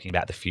when we're talking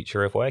about the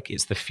future of work,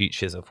 it's the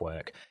futures of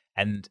work.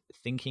 And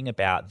thinking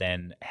about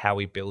then how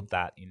we build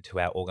that into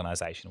our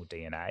organizational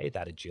DNA,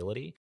 that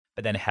agility,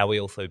 but then how we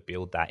also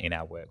build that in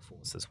our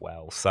workforce as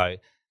well. So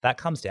that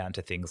comes down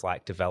to things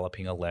like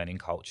developing a learning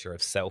culture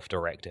of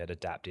self-directed,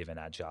 adaptive and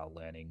agile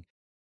learning.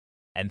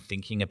 and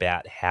thinking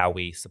about how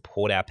we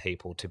support our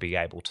people to be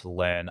able to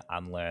learn,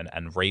 unlearn,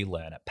 and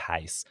relearn at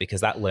pace,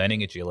 because that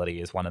learning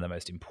agility is one of the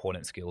most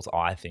important skills,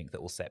 I think,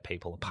 that will set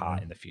people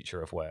apart in the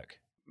future of work.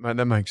 Mate,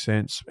 that makes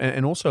sense.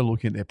 And also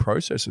looking at their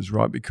processes,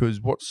 right?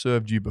 Because what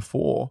served you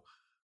before,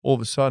 all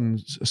of a sudden,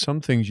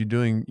 some things you're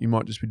doing, you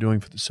might just be doing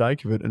for the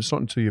sake of it. And it's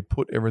not until you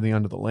put everything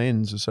under the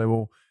lens and say,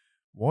 well,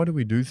 why do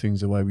we do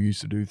things the way we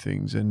used to do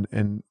things?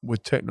 And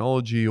with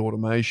technology,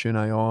 automation,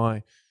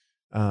 AI,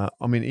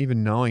 I mean,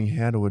 even knowing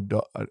how to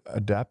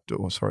adopt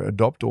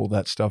all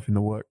that stuff in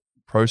the work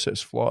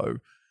process flow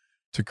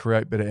to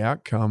create better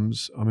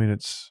outcomes. I mean,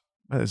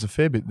 there's a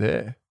fair bit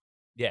there.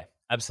 Yeah,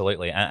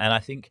 absolutely. And I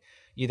think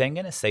you're then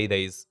going to see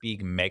these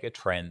big mega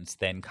trends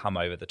then come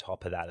over the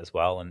top of that as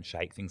well and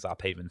shake things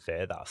up even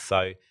further.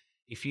 So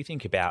if you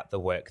think about the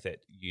work that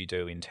you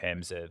do in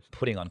terms of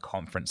putting on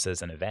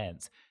conferences and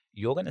events,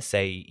 you're going to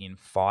see in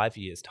 5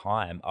 years'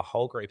 time a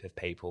whole group of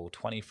people,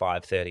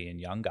 25, 30 and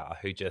younger,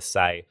 who just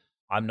say,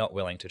 I'm not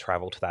willing to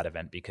travel to that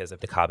event because of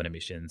the carbon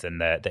emissions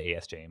and the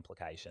ESG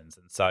implications.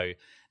 And so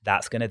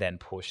that's going to then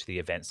push the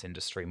events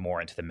industry more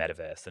into the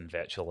metaverse and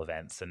virtual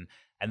events.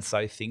 And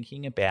so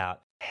thinking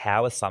about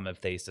how are some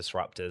of these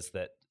disruptors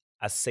that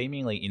are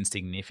seemingly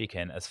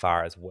insignificant as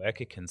far as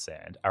work are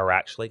concerned are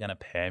actually going to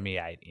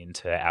permeate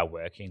into our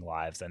working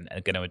lives and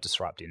are going to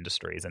disrupt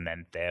industries and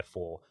then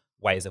therefore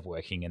ways of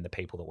working and the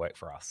people that work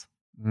for us.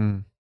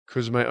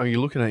 Because, mate,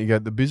 you're looking at, you go,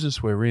 the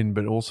business we're in,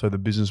 but also the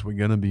business we're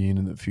going to be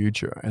in the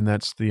future. And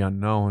that's the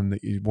unknown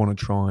that you want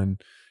to try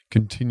and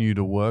continue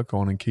to work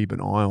on and keep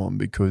an eye on,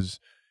 because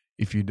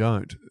if you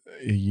don't,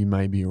 you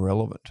may be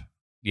irrelevant.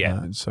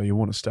 Yeah. And so you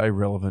want to stay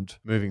relevant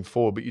moving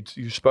forward. But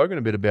you've spoken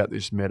a bit about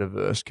this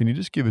metaverse. Can you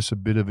just give us a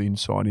bit of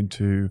insight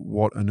into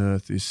what on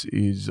earth this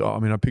is? I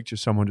mean, I picture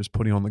someone just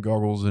putting on the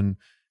goggles and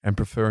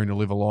preferring to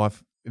live a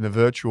life in the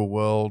virtual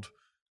world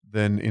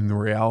than in the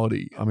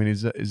reality. I mean,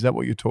 is that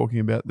what you're talking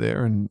about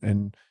there?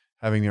 And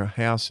having your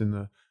house in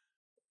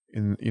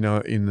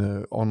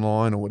the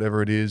online or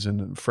whatever it is,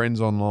 and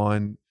friends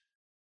online,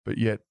 but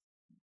yet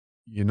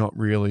you're not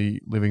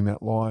really living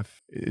that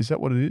life. Is that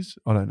what it is?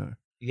 I don't know.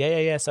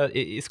 Yeah. So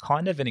it's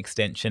kind of an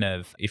extension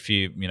of, if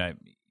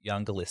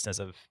younger listeners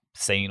have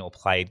seen or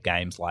played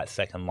games like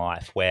Second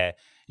Life, where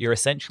you're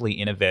essentially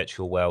in a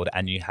virtual world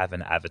and you have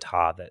an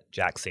avatar that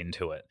jacks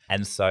into it.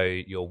 And so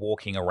you're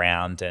walking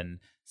around and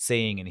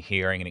seeing and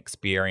hearing and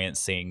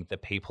experiencing the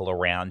people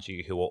around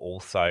you who are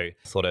also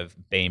sort of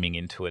beaming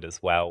into it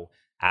as well.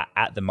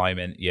 At the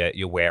moment,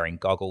 you're wearing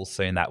goggles.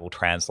 Soon that will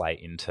translate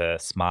into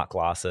smart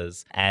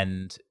glasses.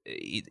 And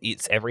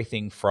it's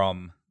everything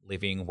from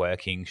living,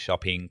 working,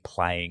 shopping,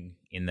 playing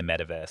in the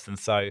metaverse. And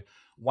so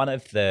one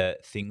of the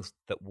things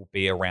that will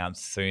be around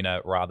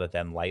sooner rather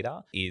than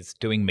later is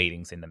doing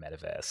meetings in the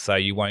metaverse. So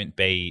you won't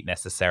be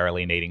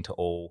necessarily needing to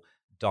all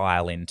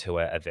dial into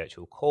a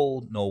virtual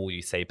call, nor will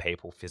you see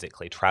people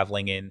physically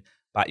traveling in,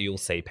 but you'll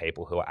see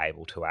people who are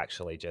able to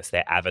actually just,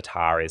 their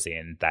avatar is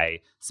in,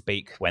 they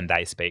speak when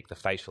they speak, the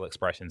facial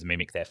expressions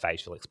mimic their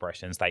facial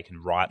expressions, they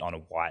can write on a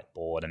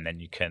whiteboard and then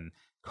you can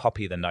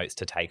copy the notes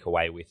to take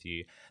away with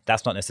you.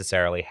 That's not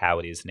necessarily how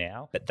it is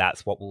now, but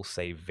that's what we'll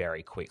see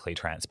very quickly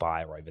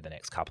transpire over the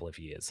next couple of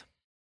years.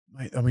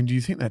 Mate, I mean, do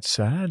you think that's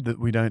sad that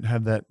we don't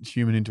have that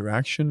human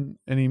interaction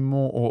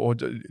anymore, or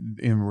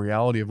in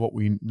reality of what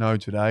we know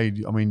today?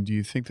 I mean, do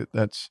you think that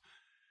that's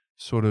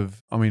sort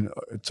of, I mean,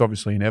 it's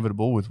obviously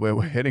inevitable with where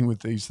we're heading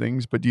with these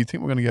things, but do you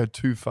think we're going to go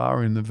too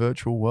far in the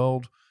virtual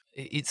world?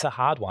 It's a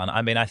hard one.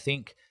 I mean, I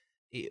think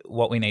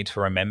what we need to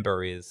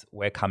remember is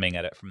we're coming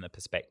at it from the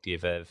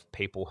perspective of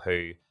people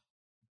who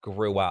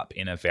grew up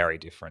in a very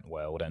different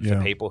world. And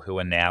for people who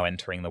are now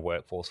entering the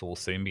workforce or will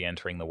soon be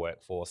entering the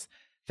workforce,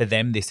 for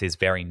them, this is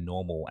very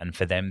normal. And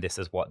for them, this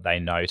is what they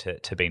know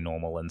to be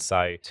normal. And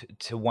so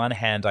to one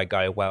hand, I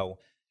go, well,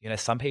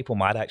 some people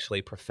might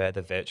actually prefer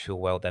the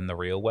virtual world than the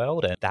real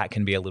world. And that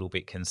can be a little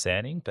bit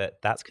concerning, but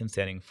that's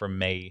concerning from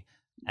me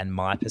and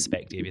my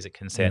perspective. Is it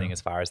concerning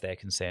as far as they're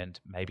concerned?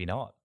 Maybe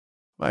not.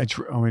 It's,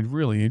 I mean,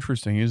 really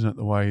interesting, isn't it,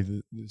 the way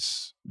that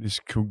this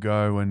could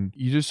go? And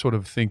you just sort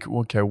of think,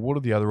 okay, what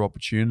are the other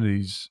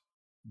opportunities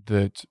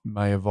that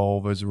may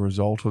evolve as a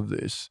result of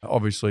this?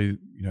 Obviously,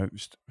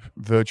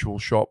 virtual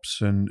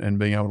shops and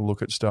being able to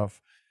look at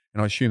stuff.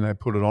 And I assume they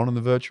put it on in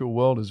the virtual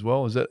world as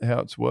well. Is that how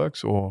it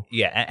works? Or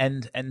yeah,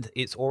 and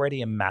it's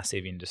already a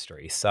massive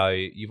industry. So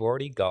you've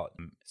already got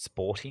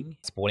sporting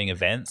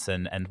events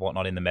and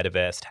whatnot in the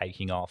metaverse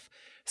taking off.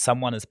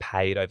 Someone has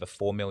paid over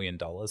 $4 million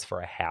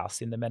for a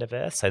house in the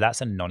metaverse. So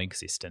that's a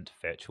non-existent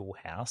virtual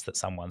house that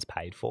someone's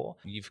paid for.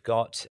 You've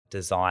got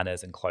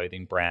designers and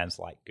clothing brands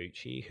like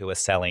Gucci who are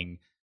selling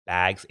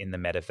bags in the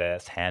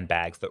metaverse,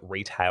 handbags that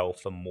retail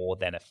for more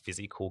than a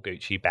physical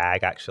Gucci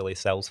bag actually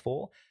sells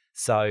for.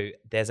 So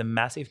there's a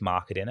massive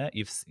market in it.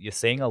 You're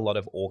seeing a lot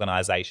of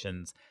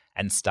organizations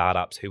and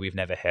startups who we've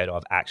never heard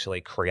of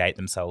actually create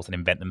themselves and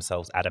invent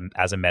themselves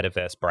as a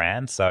metaverse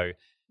brand. So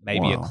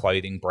maybe a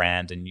clothing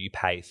brand and you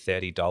pay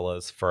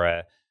 $30 for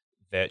a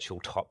virtual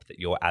top that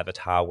your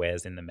avatar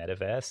wears in the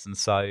metaverse. And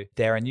so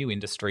there are new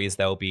industries,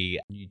 there'll be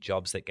new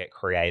jobs that get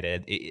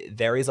created.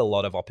 There is a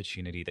lot of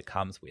opportunity that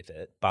comes with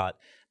it, but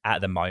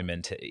at the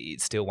moment,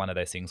 it's still one of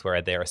those things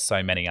where there are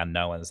so many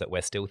unknowns that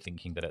we're still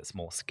thinking that it's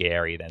more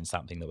scary than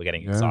something that we're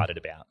getting excited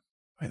about.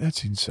 Mate,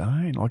 that's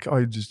insane. Like,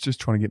 I just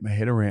trying to get my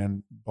head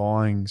around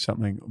buying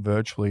something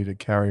virtually to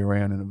carry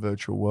around in a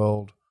virtual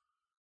world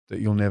that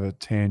you'll never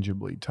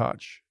tangibly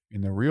touch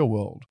in the real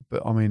world.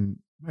 But I mean,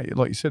 mate,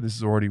 like you said, this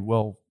is already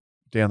well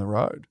down the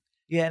road.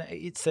 Yeah, and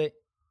it's a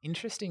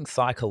interesting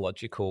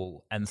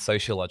psychological and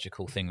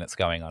sociological thing that's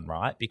going on,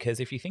 right? Because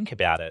if you think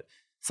about it,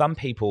 some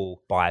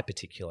people buy a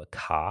particular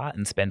car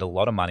and spend a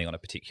lot of money on a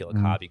particular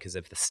car because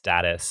of the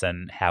status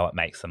and how it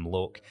makes them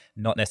look,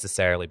 not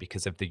necessarily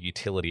because of the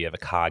utility of a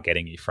car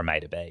getting you from A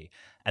to B.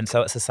 And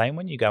so it's the same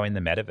when you go in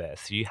the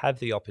metaverse. You have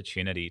the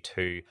opportunity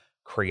to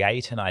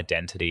create an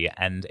identity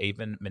and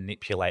even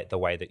manipulate the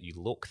way that you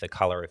look, the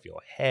color of your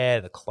hair,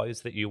 the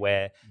clothes that you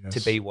wear, to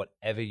be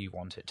whatever you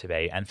want it to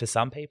be. And for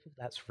some people,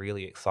 that's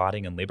really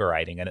exciting and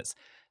liberating. And it's,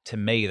 to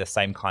me, the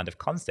same kind of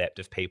concept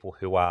of people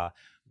who are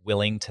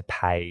willing to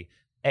pay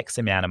X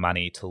amount of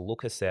money to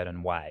look a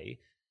certain way,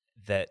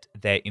 that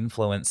they're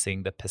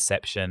influencing the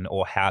perception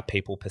or how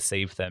people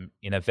perceive them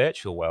in a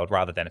virtual world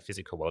rather than a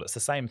physical world. It's the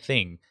same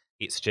thing.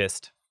 It's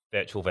just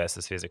virtual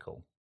versus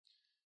physical.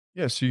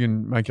 Yeah, so you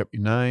can make up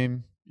your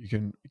name.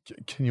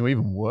 Can you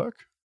even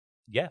work?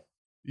 Yeah.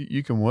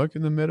 You can work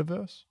in the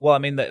metaverse? Well, I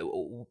mean,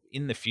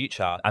 in the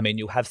future, I mean,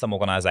 you'll have some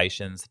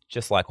organizations,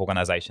 just like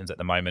organizations at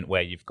the moment,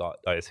 where you've got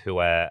those who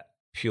are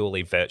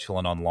purely virtual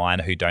and online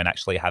who don't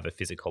actually have a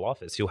physical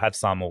office. You'll have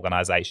some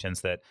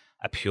organizations that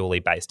are purely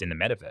based in the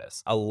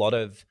metaverse. A lot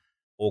of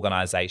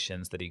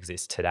organizations that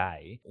exist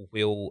today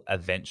will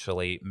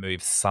eventually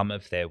move some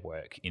of their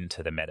work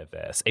into the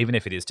metaverse, even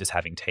if it is just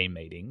having team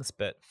meetings.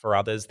 But for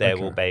others, there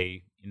will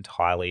be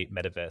entirely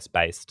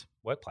metaverse-based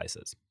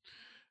workplaces.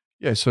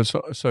 Yeah, so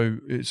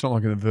it's not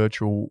like in a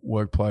virtual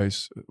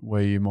workplace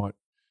where you might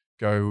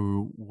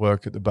go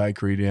work at the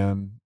bakery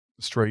down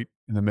the street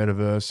in the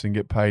metaverse and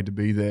get paid to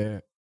be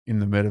there in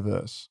the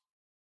metaverse.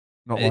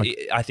 Not like,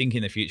 I think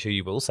in the future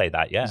you will say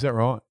that, yeah. Is that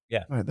right?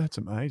 Yeah. Mate, that's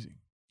amazing.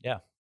 Yeah.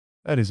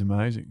 That is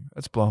amazing.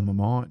 That's blowing my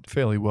mind.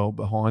 Fairly well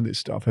behind this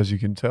stuff, as you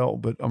can tell.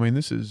 But I mean,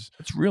 it's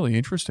really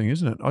interesting,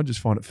 isn't it? I just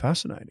find it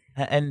fascinating.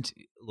 And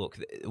look,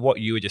 what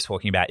you were just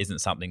talking about isn't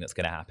something that's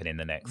going to happen in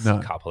the next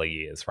couple of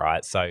years,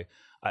 right? So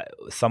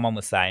someone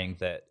was saying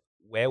that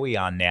where we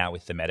are now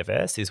with the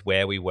metaverse is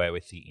where we were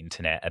with the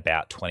internet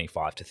about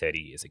 25 to 30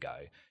 years ago,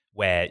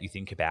 where you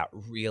think about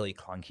really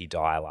clunky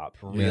dial-up,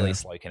 really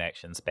slow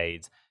connection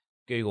speeds.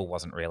 Google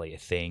wasn't really a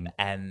thing.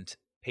 And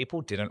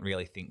people didn't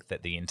really think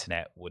that the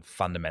internet would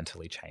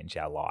fundamentally change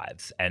our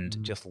lives.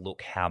 And just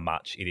look how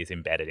much it is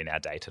embedded in our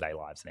day-to-day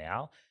lives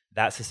now.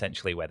 That's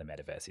essentially where the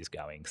metaverse is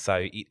going. So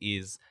it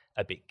is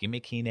a bit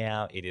gimmicky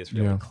now. It is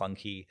really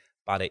clunky,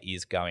 but it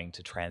is going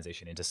to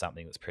transition into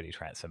something that's pretty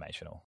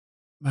transformational.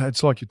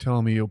 It's like you're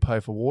telling me you'll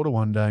pay for water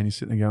one day and you're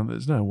sitting there going,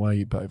 there's no way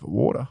you pay for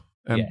water.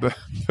 But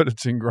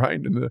it's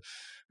ingrained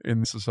in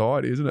the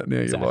society, isn't it? Now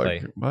Exactly. You're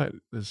like,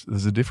 mate,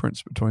 there's a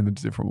difference between the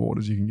different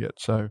waters you can get.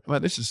 So,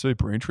 mate, this is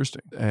super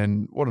interesting.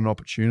 And what an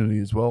opportunity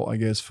as well, I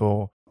guess we're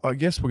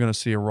going to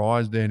see a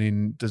rise then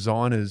in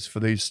designers for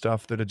these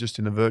stuff that are just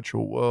in the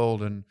virtual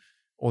world and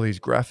all these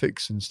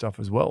graphics and stuff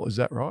as well. Is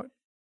that right?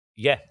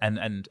 Yeah,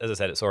 and as I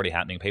said, it's already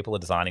happening. People are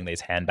designing these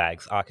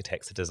handbags.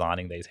 Architects are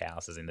designing these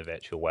houses in the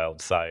virtual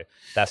world. So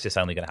that's just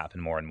only going to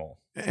happen more and more.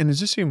 And is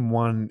this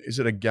is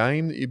it a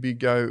game that you'd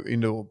go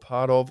into a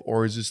part of,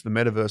 or is this the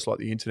metaverse like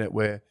the internet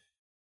where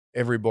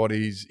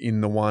everybody's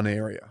in the one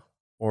area?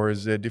 Or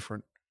is there do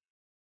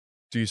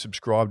you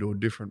subscribe to a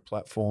different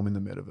platform in the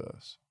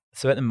metaverse?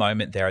 So at the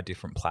moment, there are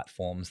different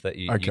platforms that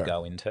you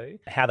go into.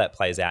 How that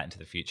plays out into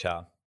the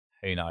future,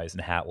 who knows,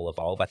 and how it will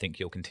evolve. I think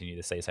you'll continue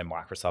to see. So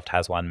Microsoft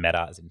has one,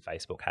 Meta as in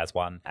Facebook has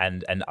one,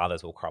 and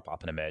others will crop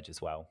up and emerge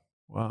as well.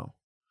 Wow.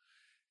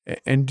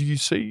 And do you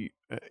see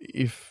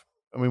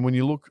when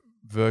you look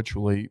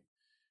virtually,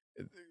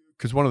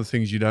 because one of the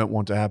things you don't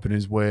want to happen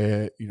is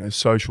where,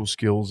 social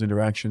skills,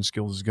 interaction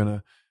skills is going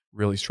to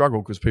really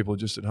struggle because people are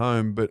just at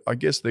home, but I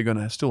guess they're going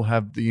to still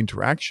have the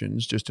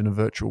interactions just in a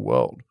virtual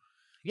world.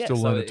 Yeah,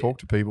 still learn to talk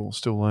to people,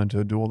 still learn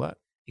to do all that.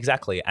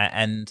 Exactly.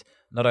 And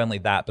not only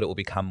that, but it will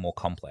become more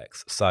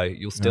complex. So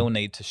you'll still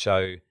need to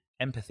show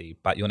empathy,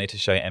 but you'll need to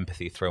show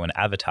empathy through an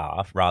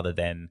avatar rather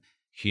than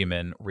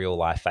human,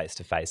 real-life,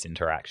 face-to-face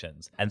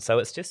interactions. And so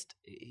it's just,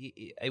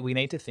 we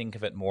need to think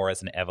of it more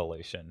as an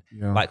evolution.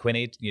 Yeah. Like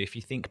if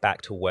you think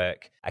back to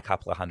work a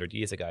couple of 100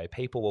 years ago,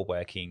 people were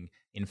working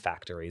in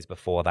factories,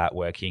 before that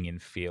working in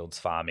fields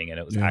farming, and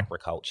it was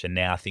agriculture.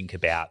 Now think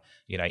about,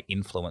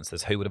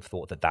 influencers. Who would have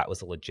thought that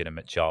was a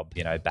legitimate job,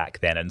 back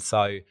then? And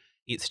so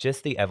it's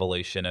just the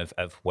evolution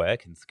of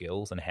work and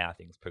skills and how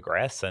things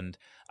progress. And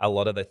a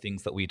lot of the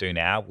things that we do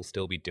now we'll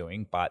still be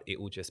doing, but it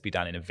will just be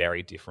done in a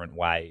very different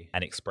way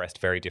and expressed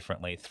very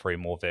differently through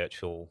more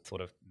virtual sort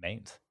of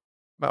means.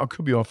 I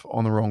could be off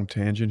on the wrong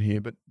tangent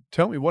here, but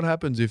Tell me, what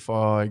happens if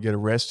I get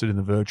arrested in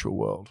the virtual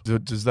world? Do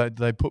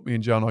they put me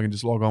in jail and I can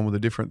just log on with a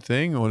different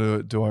thing,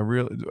 or do I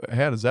really?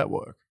 How does that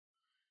work?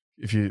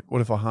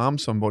 What if I harm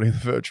somebody in the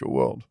virtual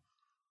world?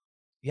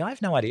 Yeah, I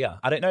have no idea.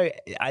 I don't know.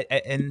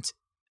 And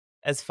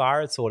as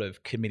far as sort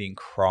of committing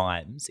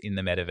crimes in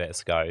the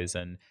metaverse goes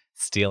and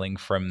stealing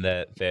from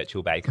the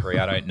virtual bakery,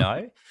 I don't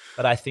know.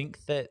 But I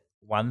think that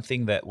one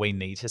thing that we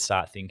need to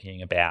start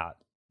thinking about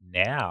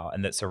now,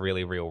 and that's a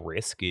really real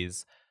risk,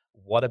 is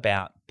what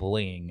about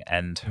bullying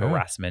and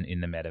harassment in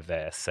the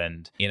metaverse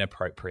and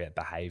inappropriate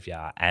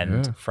behavior?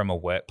 And from a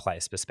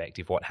workplace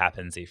perspective, what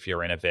happens if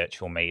you're in a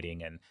virtual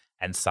meeting and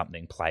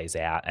something plays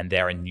out and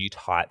there are new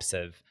types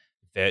of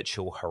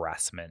virtual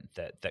harassment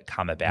that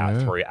come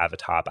about through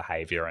avatar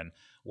behavior? And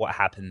what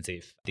happens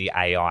if the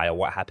AI, or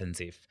what happens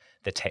if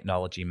the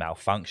technology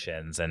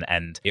malfunctions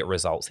and it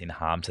results in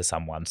harm to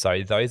someone?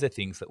 So those are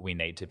things that we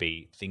need to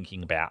be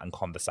thinking about and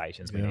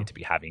conversations we need to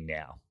be having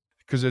now.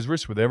 Because there's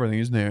risk with everything,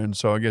 isn't there? And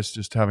so I guess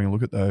just having a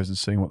look at those and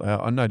seeing what they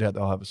are, no doubt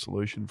they'll have a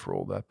solution for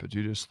all that. But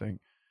you just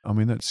think, I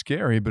mean, that's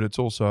scary, but it's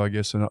also, I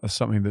guess,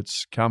 something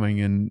that's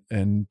coming,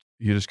 and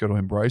you just got to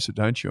embrace it,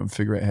 don't you? And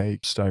figure out how you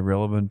stay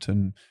relevant.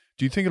 And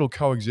do you think it'll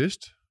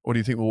coexist, or do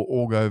you think we'll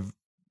all go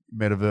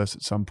metaverse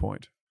at some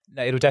point?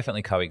 No, it'll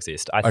definitely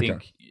coexist. I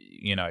think,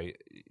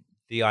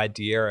 the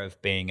idea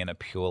of being in a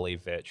purely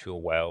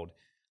virtual world,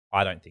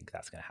 I don't think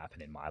that's going to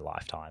happen in my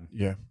lifetime.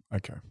 Yeah,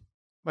 okay.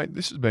 Mate,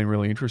 this has been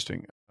really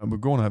interesting. We've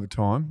gone over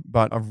time,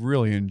 but I've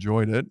really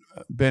enjoyed it.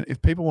 Ben,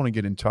 if people want to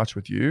get in touch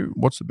with you,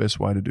 what's the best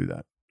way to do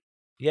that?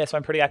 Yeah, so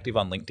I'm pretty active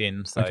on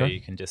LinkedIn, so you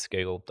can just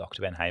Google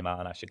Dr. Ben Hamer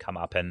and I should come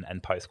up and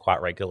post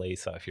quite regularly.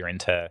 So if you're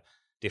into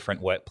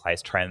different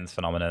workplace trends,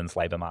 phenomenons,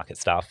 labour market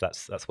stuff,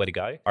 that's where to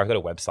go. I've got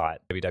a website,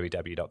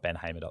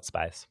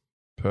 www.benhamer.space.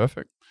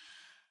 Perfect.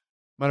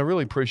 Mate, I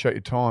really appreciate your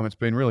time. It's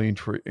been really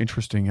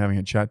interesting having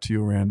a chat to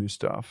you around this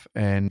stuff,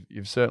 and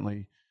you've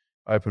certainly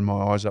opened my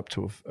eyes up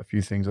to a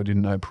few things I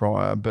didn't know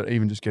prior, but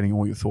even just getting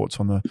all your thoughts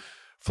on the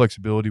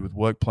flexibility with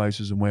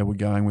workplaces and where we're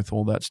going with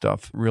all that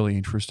stuff, really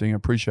interesting. I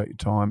appreciate your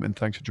time, and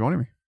thanks for joining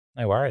me.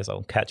 No worries.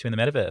 I'll catch you in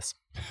the metaverse.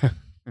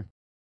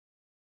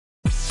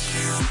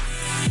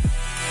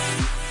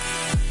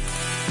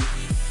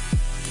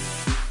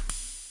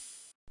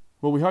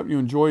 Well, we hope you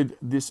enjoyed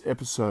this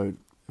episode.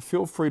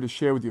 Feel free to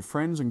share with your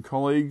friends and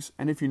colleagues,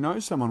 and if you know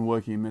someone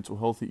working in mental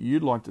health that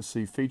you'd like to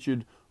see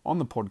featured on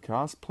the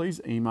podcast,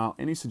 please email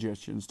any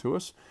suggestions to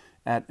us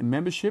at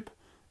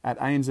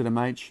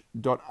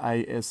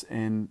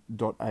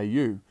membership@anzmh.asn.au.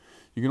 You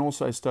can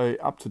also stay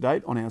up to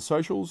date on our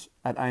socials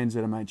at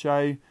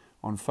ANZMHA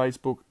on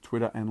Facebook,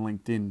 Twitter and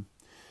LinkedIn.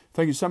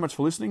 Thank you so much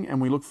for listening, and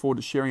we look forward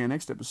to sharing our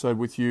next episode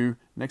with you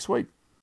next week.